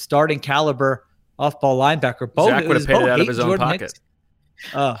starting caliber off-ball linebacker. Zach would have paid it out of his own pocket.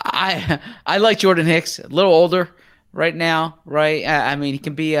 Oh, I like Jordan Hicks, a little older right now, right? I mean, he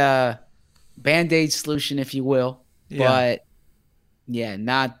can be a Band-Aid solution, if you will, but yeah,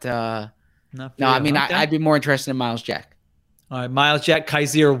 not. No, I mean, okay. I'd be more interested in Miles Jack. All right, Miles Jack,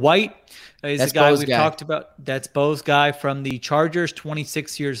 Kaiser White is That's the guy Bo's we've guy. talked about. That's Bo's guy from the Chargers,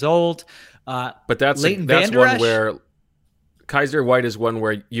 26 years old. But that's Leighton one Vander Esch? where Kaiser White is one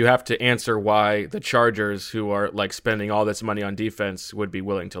where you have to answer why the Chargers, who are like spending all this money on defense, would be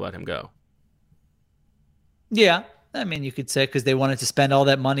willing to let him go. Yeah, I mean, you could say because they wanted to spend all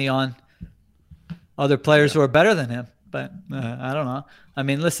that money on other players who are better than him. But I don't know. I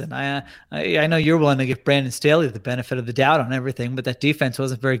mean, listen, I know you're willing to give Brandon Staley the benefit of the doubt on everything, but that defense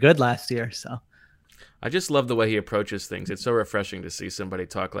wasn't very good last year. So I just love the way he approaches things. It's so refreshing to see somebody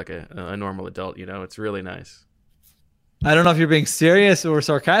talk like a normal adult. You know, it's really nice. I don't know if you're being serious or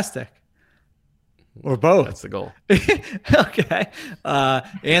sarcastic. Or both. That's the goal. Okay.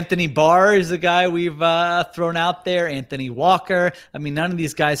 Anthony Barr is the guy we've thrown out there. Anthony Walker. I mean, none of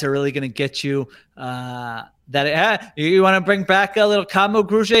these guys are really going to get you you want to bring back a little Camo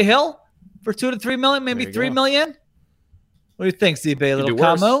Grugier Hill for $2 to $3 million, maybe $3 million? What do you think, ZB? A little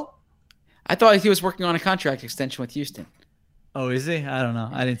Camo? I thought he was working on a contract extension with Houston. Oh, is he? I don't know.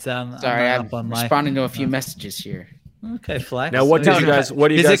 I didn't sound. Sorry, I'm responding to a few messages here. Okay, Flex. Now, what do you guys make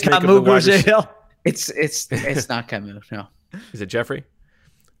it of Camo the wide Grugier Hill? It's not Camus, no. Is it Jeffrey?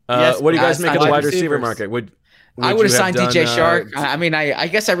 Yes, what do you guys make of the wide receiver receivers. market? I would have signed DJ Shark. I mean, I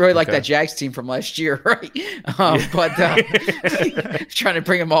guess I really like that Jags team from last year, right? But trying to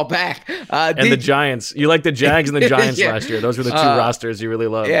bring them all back. And the Giants. You like the Jags and the Giants last year. Those were the two rosters you really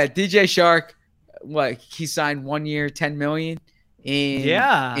loved. Yeah, DJ Shark, he signed 1 year, $10 million in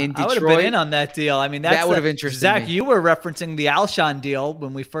Detroit. I would have been in on that deal. I mean, that would have interested Zach, me. you were referencing the Alshon deal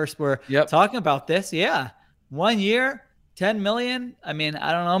when we first were talking about this. Yeah. 1 year, $10 million. I mean,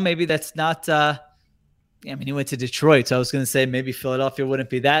 I don't know. Maybe that's not I mean, he went to Detroit, so I was going to say maybe Philadelphia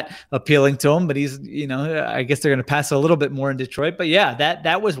wouldn't be that appealing to him, but he's, I guess they're going to pass a little bit more in Detroit. But yeah,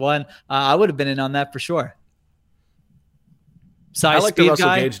 that was one. I would have been in on that for sure. Size, I like speed the Russell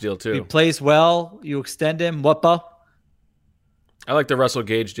guy. Gage deal too. He plays well. You extend him. What, Bo? I like the Russell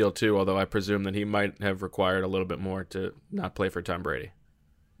Gage deal too, although I presume that he might have required a little bit more to not play for Tom Brady.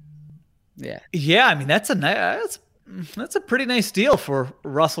 Yeah. I mean, that's a pretty nice deal for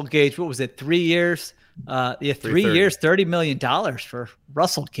Russell Gage. What was it? 3 years. 3 years, $30 million for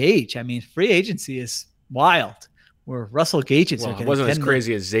Russell Gage. I mean, free agency is wild. Where Russell Gage is it wasn't as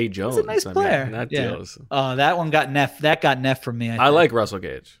crazy as Zay Jones. He's a nice player. That one got neff. That got neff from me. I like Russell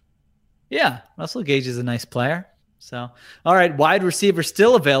Gage. Yeah, Russell Gage is a nice player. So, all right, wide receiver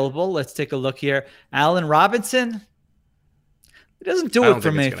still available. Let's take a look here. Allen Robinson. It doesn't do it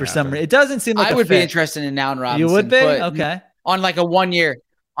for me for some reason. It doesn't seem like I would be interested in Allen Robinson. You would be? Okay. On like a 1 year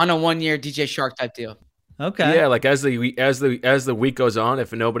DJ Shark type deal. Okay. Yeah, like as the week goes on,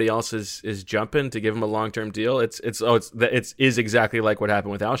 if nobody else is jumping to give him a long-term deal, it's exactly like what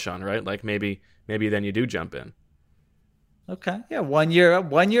happened with Alshon, right? Like maybe then you do jump in. Okay. Yeah, 1 year,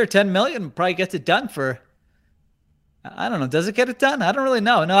 $10 million probably gets it done for. I don't know. Does it get it done? I don't really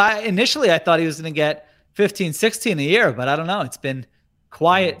know. No, initially I thought he was going to get 15, 16 a year, but I don't know. It's been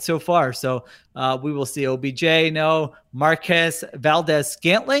quiet so far. So we will see. OBJ, no. Marquez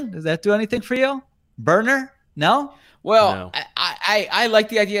Valdez-Scantling. Does that do anything for you? Burner? No? Well, No. I like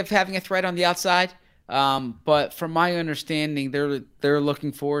the idea of having a threat on the outside. But from my understanding, they're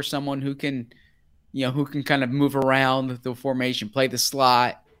looking for someone who can kind of move around the formation, play the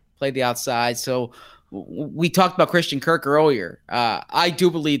slot, play the outside. So we talked about Christian Kirk earlier. I do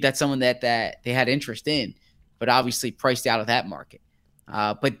believe that's someone that they had interest in, but obviously priced out of that market.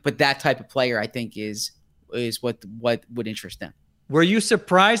 But that type of player, I think, is what would interest them. Were you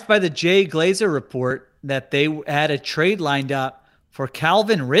surprised by the Jay Glazer report that they had a trade lined up for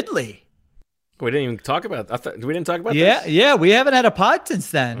Calvin Ridley? We didn't even talk about that. We didn't talk about this? Yeah, we haven't had a pod since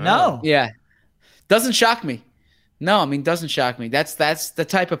then. No. Yeah. Doesn't shock me. No, I mean, doesn't shock me. That's the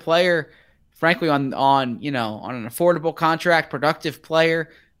type of player, frankly, on an affordable contract, productive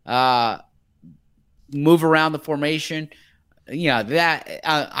player, move around the formation. That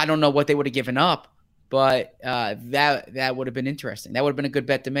I don't know what they would have given up. But that would have been interesting. That would have been a good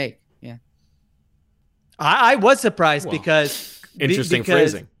bet to make. Yeah, I was surprised because interesting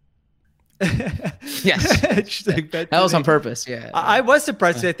phrasing. Yes, that was on purpose. Yeah, I was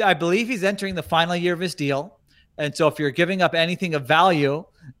surprised. I believe he's entering the final year of his deal, and so if you're giving up anything of value,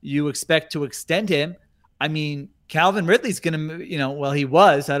 you expect to extend him. I mean, Calvin Ridley's going to, he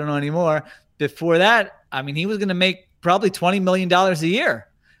was. I don't know anymore. Before that, I mean, he was going to make probably $20 million a year.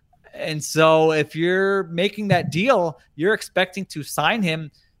 And so if you're making that deal, you're expecting to sign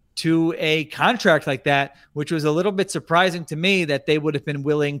him to a contract like that, which was a little bit surprising to me that they would have been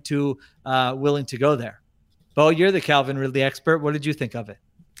willing to go there. Bo, you're the Calvin Ridley expert. What did you think of it?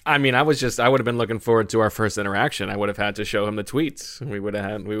 I mean, I would have been looking forward to our first interaction. I would have had to show him the tweets. We would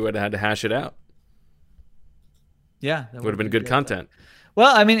have had to hash it out. Yeah, it would have been good content.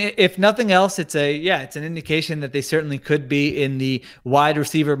 Well, I mean, if nothing else, it's an indication that they certainly could be in the wide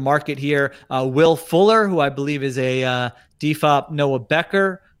receiver market here. Will Fuller, who I believe is a DFOP Noah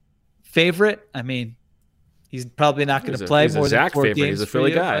Becker favorite. I mean, he's probably not going to play more than 4 games. He's a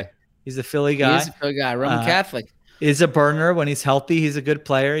Philly guy. He's a Philly guy. He's a Philly guy. Roman Catholic. Is a burner when he's healthy. He's a good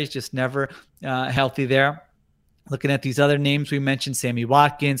player. He's just never healthy there. Looking at these other names we mentioned, Sammy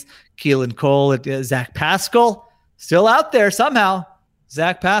Watkins, Keelan Cole, Zach Pascal, still out there somehow.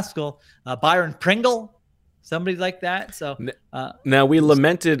 Zach Pascal, Byron Pringle, somebody like that. So now we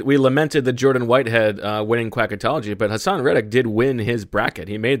lamented the Jordan Whitehead winning Quackatology, but Hassan Reddick did win his bracket.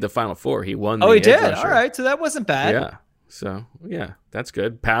 He made the Final Four. He won. Oh, he did. All right, so that wasn't bad. Yeah. So yeah, that's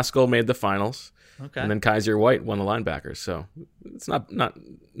good. Pascal made the finals. Okay. And then Kaiser White won the linebackers. So it's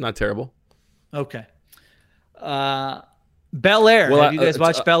not terrible. Okay. Bel Air. Well, have you guys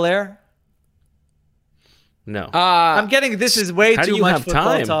watched Bel Air? No. I'm getting this is way How do too you much have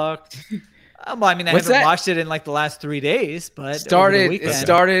football time? talk. Well, I mean, I haven't watched it in like the last 3 days, but started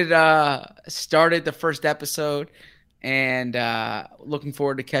the first episode, and looking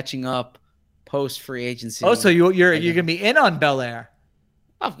forward to catching up post free agency. Oh, so you're gonna be in on Bel Air?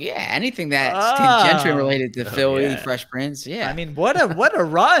 Oh yeah, anything that's tangentially related to Philly, Fresh Prince. Yeah, I mean, what a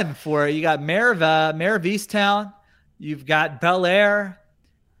run for it. You got Mayor of Easttown, you've got Bel Air.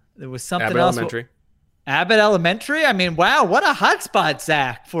 There was something else. Abbott Elementary. I mean, wow, what a hotspot,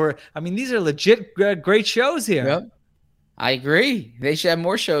 Zach. These are legit great shows here. Yep. I agree. They should have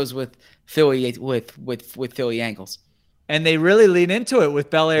more shows with Philly with Philly angles. And they really lean into it with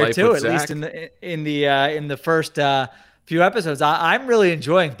Bel Air too, at Zach. least in the first few episodes. I'm really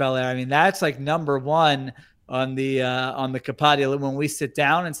enjoying Bel Air. I mean, that's like number one on the Capadia. When we sit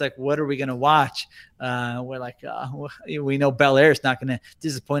down, it's like, what are we going to watch? We're like, we know Bel Air is not going to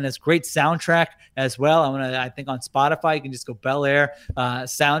disappoint us. Great soundtrack as well. I think on Spotify, you can just go Bel Air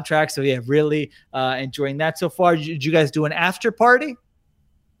soundtrack. So yeah, really enjoying that so far. Did you guys do an after party?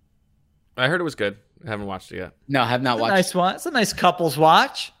 I heard it was good. I haven't watched it yet. No, I have not watched it. Nice one. It's a nice couples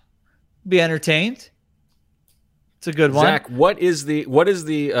watch. Be entertained. It's a good one. Zach, what is the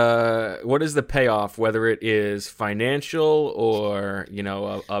payoff, whether it is financial or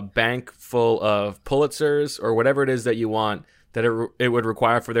a bank full of Pulitzers or whatever it is that you want, that it would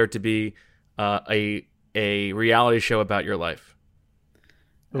require for there to be a reality show about your life?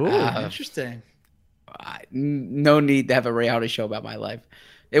 Ooh, interesting. No need to have a reality show about my life.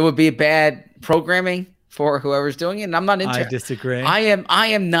 It would be bad programming for whoever's doing it, and I'm not interested. I disagree. I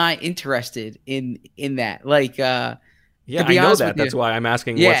am not interested in that. Like, yeah, I know that. That's why I'm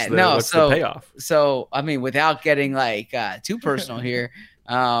asking. What's the payoff? So, I mean, without getting like too personal here,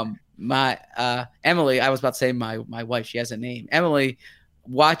 my Emily. I was about to say my wife. She has a name. Emily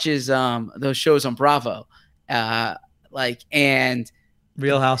watches those shows on Bravo, and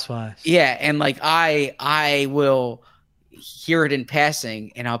Real Housewives. Yeah, and like I will hear it in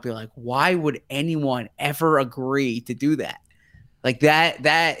passing and I'll be like, why would anyone ever agree to do that? Like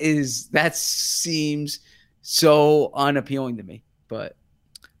that seems so unappealing to me, but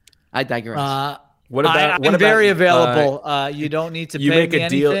I digress. I'm very available. You don't need to pay make me a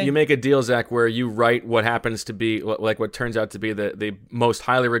deal. anything. You make a deal, Zach, where you write what happens to be like what turns out to be the most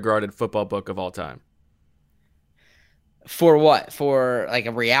highly regarded football book of all time. For what? For like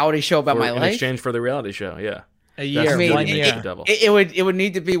a reality show about my life? In exchange for the reality show, yeah. A year, 1 year. It would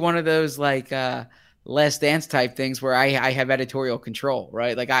need to be one of those like Last Dance type things where I have editorial control,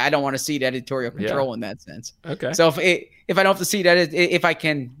 right? Like I don't want to cede editorial control in that sense. Okay. So if I don't have to cede if I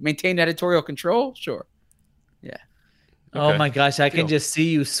can maintain editorial control, sure. Yeah. Okay. Oh my gosh, I can just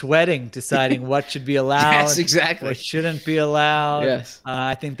see you sweating, deciding what should be allowed. Yes, exactly. What shouldn't be allowed. Yes.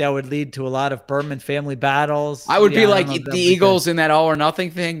 I think that would lead to a lot of Berman family battles. I would be like the Eagles in that All or Nothing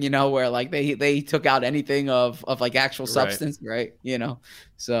thing, where like they took out anything of like actual substance, right?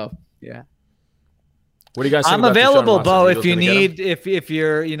 So yeah. What do you guys think I'm about available, Deshaun Bo, Watson? if you need, if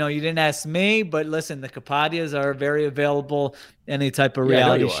you're, you didn't ask me, but listen, the Capadias are very available. Any type of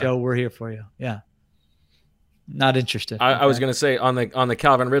reality show, we're here for you. Yeah. Not interested. I was going to say on the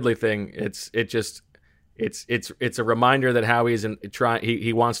Calvin Ridley thing, it's a reminder that Howie's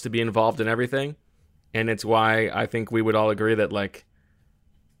he wants to be involved in everything, and it's why I think we would all agree that like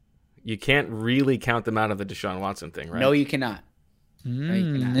you can't really count them out of the Deshaun Watson thing, right? No, you cannot.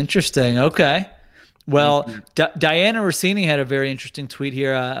 Interesting. Okay. Well, Diana Rossini had a very interesting tweet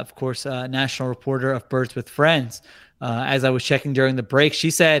here. Of course, national reporter of Birds with Friends. As I was checking during the break, she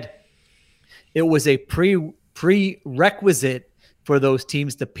said it was a prerequisite for those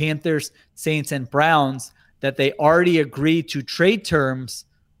teams, the Panthers, Saints, and Browns, that they already agreed to trade terms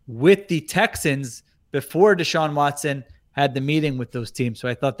with the Texans before Deshaun Watson had the meeting with those teams. So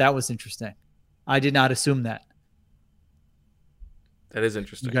I thought that was interesting. I did not assume that. That is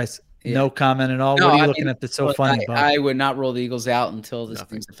interesting. You guys, no comment at all? No, what are you looking at that's so funny about? I would not roll the Eagles out until this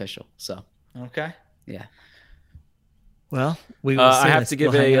thing's official. So okay. Yeah. Well, we will I have to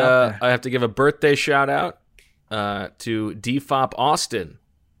give a birthday shout out to DFOP Austin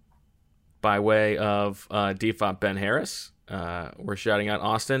by way of DFOP Ben Harris. We're shouting out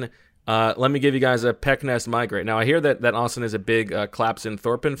Austin. Let me give you guys a Pecknest Migrate. Now, I hear that Austin is a big Clapson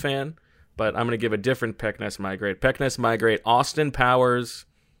Thorpen fan, but I'm going to give a different Pecknest Migrate. Pecknest Migrate, Austin Powers,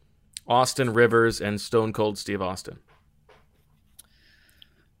 Austin Rivers, and Stone Cold Steve Austin.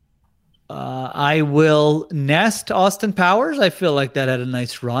 I will nest Austin Powers. I feel like that had a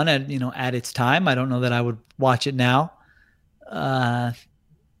nice run at its time. I don't know that I would watch it now. Am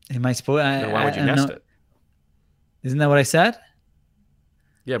I supposed? Why would you nest it? Isn't that what I said?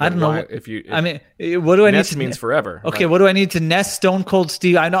 Yeah, but I don't know. What do I need to means forever? Okay, what do I need to nest Stone Cold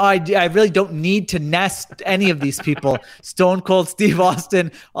Steve? I know I really don't need to nest any of these people. Stone Cold Steve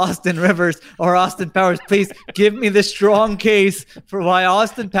Austin, Austin Rivers, or Austin Powers. Please give me the strong case for why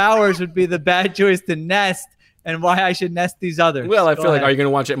Austin Powers would be the bad choice to nest and why I should nest these others. Well, I feel like, are you going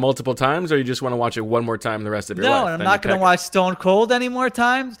to watch it multiple times, or you just want to watch it one more time the rest of your life? No, I'm not going to watch Stone Cold any more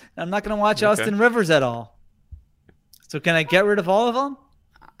times. I'm not going to watch Austin Rivers at all. So can I get rid of all of them?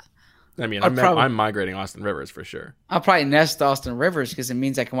 I mean, I'm migrating Austin Rivers for sure. I'll probably nest Austin Rivers because it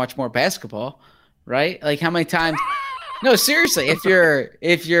means I can watch more basketball, right? Like how many times? No, seriously.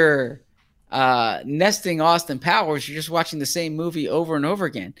 If you're nesting Austin Powers, you're just watching the same movie over and over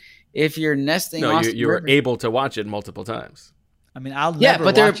again. If you're nesting, you're able to watch it multiple times. I mean, I'll never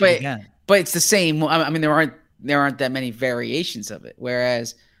watch it again. But it's the same. I mean, there aren't that many variations of it.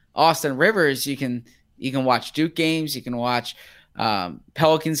 Whereas Austin Rivers, you can watch Duke games, you can watch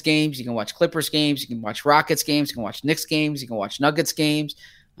Pelicans games, you can watch Clippers games, you can watch Rockets games, you can watch Knicks games, you can watch Nuggets games.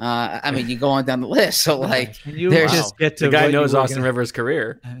 I mean, you go on down the list. So the guy knows Austin Rivers'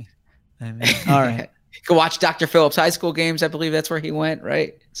 career. I mean, all right. You can watch Dr. Phillips High School games. I believe that's where he went,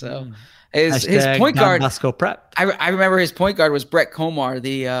 right? So his point guard, Prep. I remember his point guard was Brett Komar,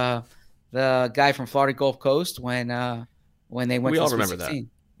 the guy from Florida Gulf Coast when they went. We to all remember that.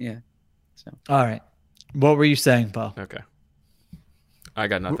 Yeah. So all right. What were you saying, Bo? Okay. I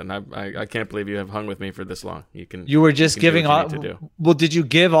got nothing. I can't believe you have hung with me for this long. You were just giving. Well, did you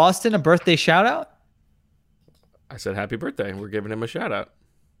give Austin a birthday shout out? I said happy birthday. We're giving him a shout out.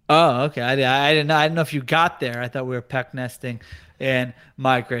 Oh, okay. I didn't know if you got there. I thought we were peck nesting and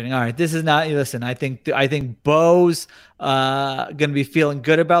migrating. All right. This is not. Listen, I think Bo's going to be feeling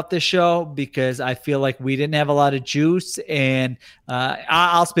good about this show because I feel like we didn't have a lot of juice, and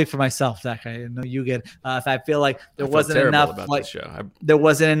I'll speak for myself, Zach. I know you get. If I feel like there wasn't enough, there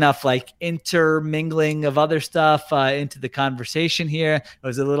wasn't enough like intermingling of other stuff into the conversation here. It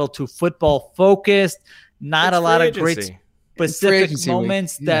was a little too football focused. Not a lot of great specific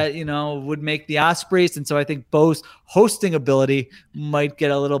moments that would make the Ospreys, and so I think Bo's hosting ability might get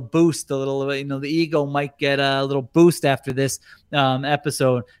a little boost, the ego might get a little boost after this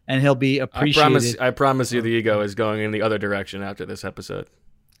episode, and he'll be appreciated. I promise you, the ego is going in the other direction after this episode.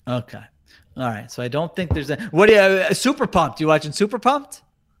 Okay, all right. So I don't think there's what are you Super Pumped? You watching Super Pumped?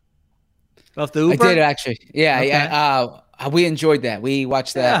 Off the Uber? I did actually. Yeah, okay. Yeah. We enjoyed that. We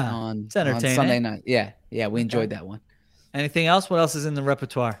watched that on Sunday night. Yeah, we enjoyed that one. Anything else? What else is in the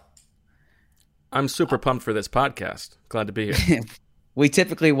repertoire? I'm super pumped for this podcast. Glad to be here. We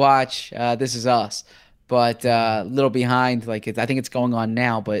typically watch This Is Us, but a little behind. I think it's going on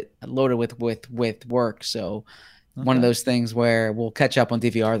now, but loaded with work. So one of those things where we'll catch up on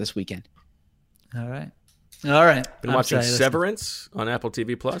DVR this weekend. All right. Been watching Severance on Apple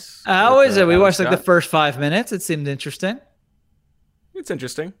TV Plus. How is it? We watched the first 5 minutes. It seemed interesting. It's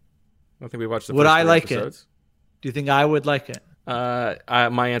interesting. I think we watched the first 3 episodes. It? Do you think I would like it?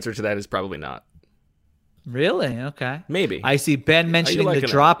 My answer to that is probably not. Really? Okay. Maybe. I see Ben mentioning the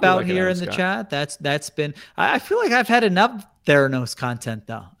dropout here in the chat. That's been. I feel like I've had enough Theranos content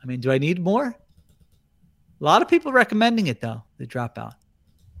though. I mean, do I need more? A lot of people recommending it though. The dropout.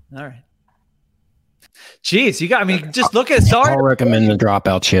 All right. Jeez, you got. I mean, just look at. Sorry. I'll recommend the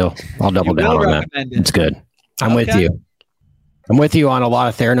dropout. Chill. I'll double down on that. It's good. I'm with you. I'm with you on a lot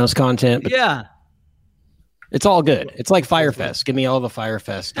of Theranos content. But yeah. It's all good. It's like Firefest. Give me all the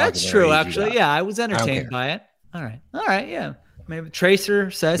Firefest. That's true, actually. Yeah, I was entertained by it. All right, yeah. Maybe Tracer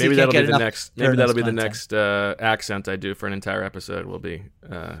says maybe that'll be the next. Maybe that'll be the next accent I do for an entire episode. Will be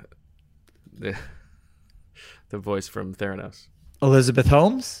the voice from Theranos. Elizabeth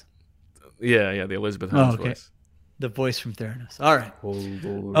Holmes. Yeah, the Elizabeth Holmes voice. The voice from Theranos. All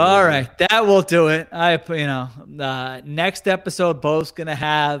right, that will do it. Next episode, Bo's gonna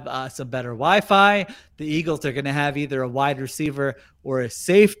have some better Wi-Fi. The Eagles are gonna have either a wide receiver or a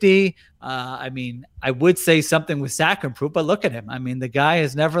safety. I would say something with Zach improved, but look at him. The guy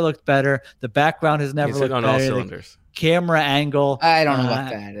has never looked better. The background has never looked better. All cylinders. The camera angle. I don't know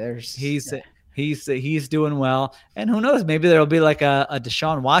about that. He's doing well, and who knows? Maybe there'll be like a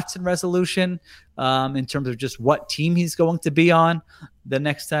Deshaun Watson resolution in terms of just what team he's going to be on the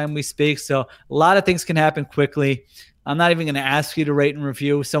next time we speak. So a lot of things can happen quickly. I'm not even going to ask you to rate and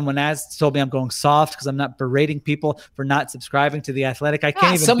review. Someone told me I'm going soft because I'm not berating people for not subscribing to The Athletic. I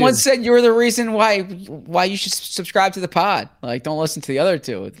can't even. Someone said you were the reason why you should subscribe to the pod. Like, don't listen to the other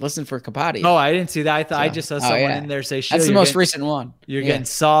two. Listen for Capati. Oh, I didn't see that. I just saw someone in there say, "That's the most recent one." You're getting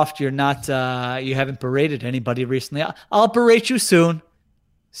soft. You're not. You haven't berated anybody recently. I'll berate you soon.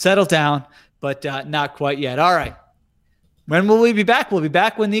 Settle down, but not quite yet. All right. When will we be back? We'll be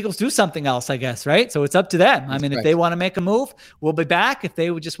back when the Eagles do something else, I guess, right? So it's up to them. If they want to make a move, we'll be back. If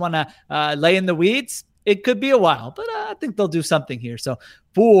they would just want to lay in the weeds, it could be a while, but I think they'll do something here. So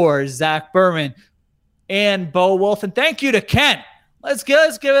for Zach Berman and Bo Wolf, and thank you to Kent. Let's give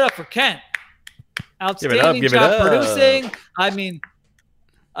it up for Kent. Outstanding job producing.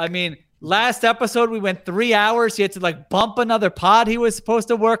 Last episode, we went 3 hours. He had to bump another pod he was supposed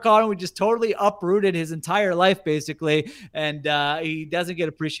to work on. We just totally uprooted his entire life, basically. And he doesn't get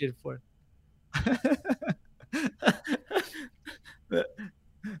appreciated for it.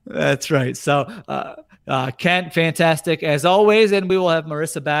 That's right. So, Kent, fantastic as always. And we will have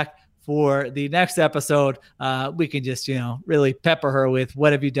Marissa back for the next episode. We can just, really pepper her with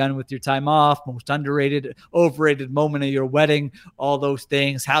what have you done with your time off, most underrated, overrated moment of your wedding, all those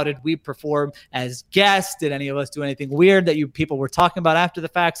things. How did we perform as guests? Did any of us do anything weird that you people were talking about after the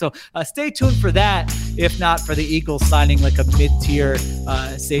fact? So stay tuned for that, if not for the Eagles signing like a mid-tier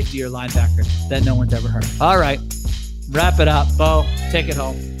safety or linebacker that no one's ever heard. All right, wrap it up. Bo, take it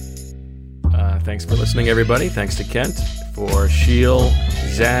home. Thanks for listening, everybody. Thanks to Kent. For Sheil,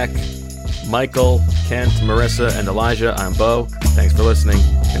 Zach, Michael, Kent, Marissa, and Elijah, I'm Bo. Thanks for listening.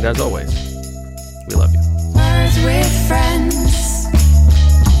 And as always, we love you.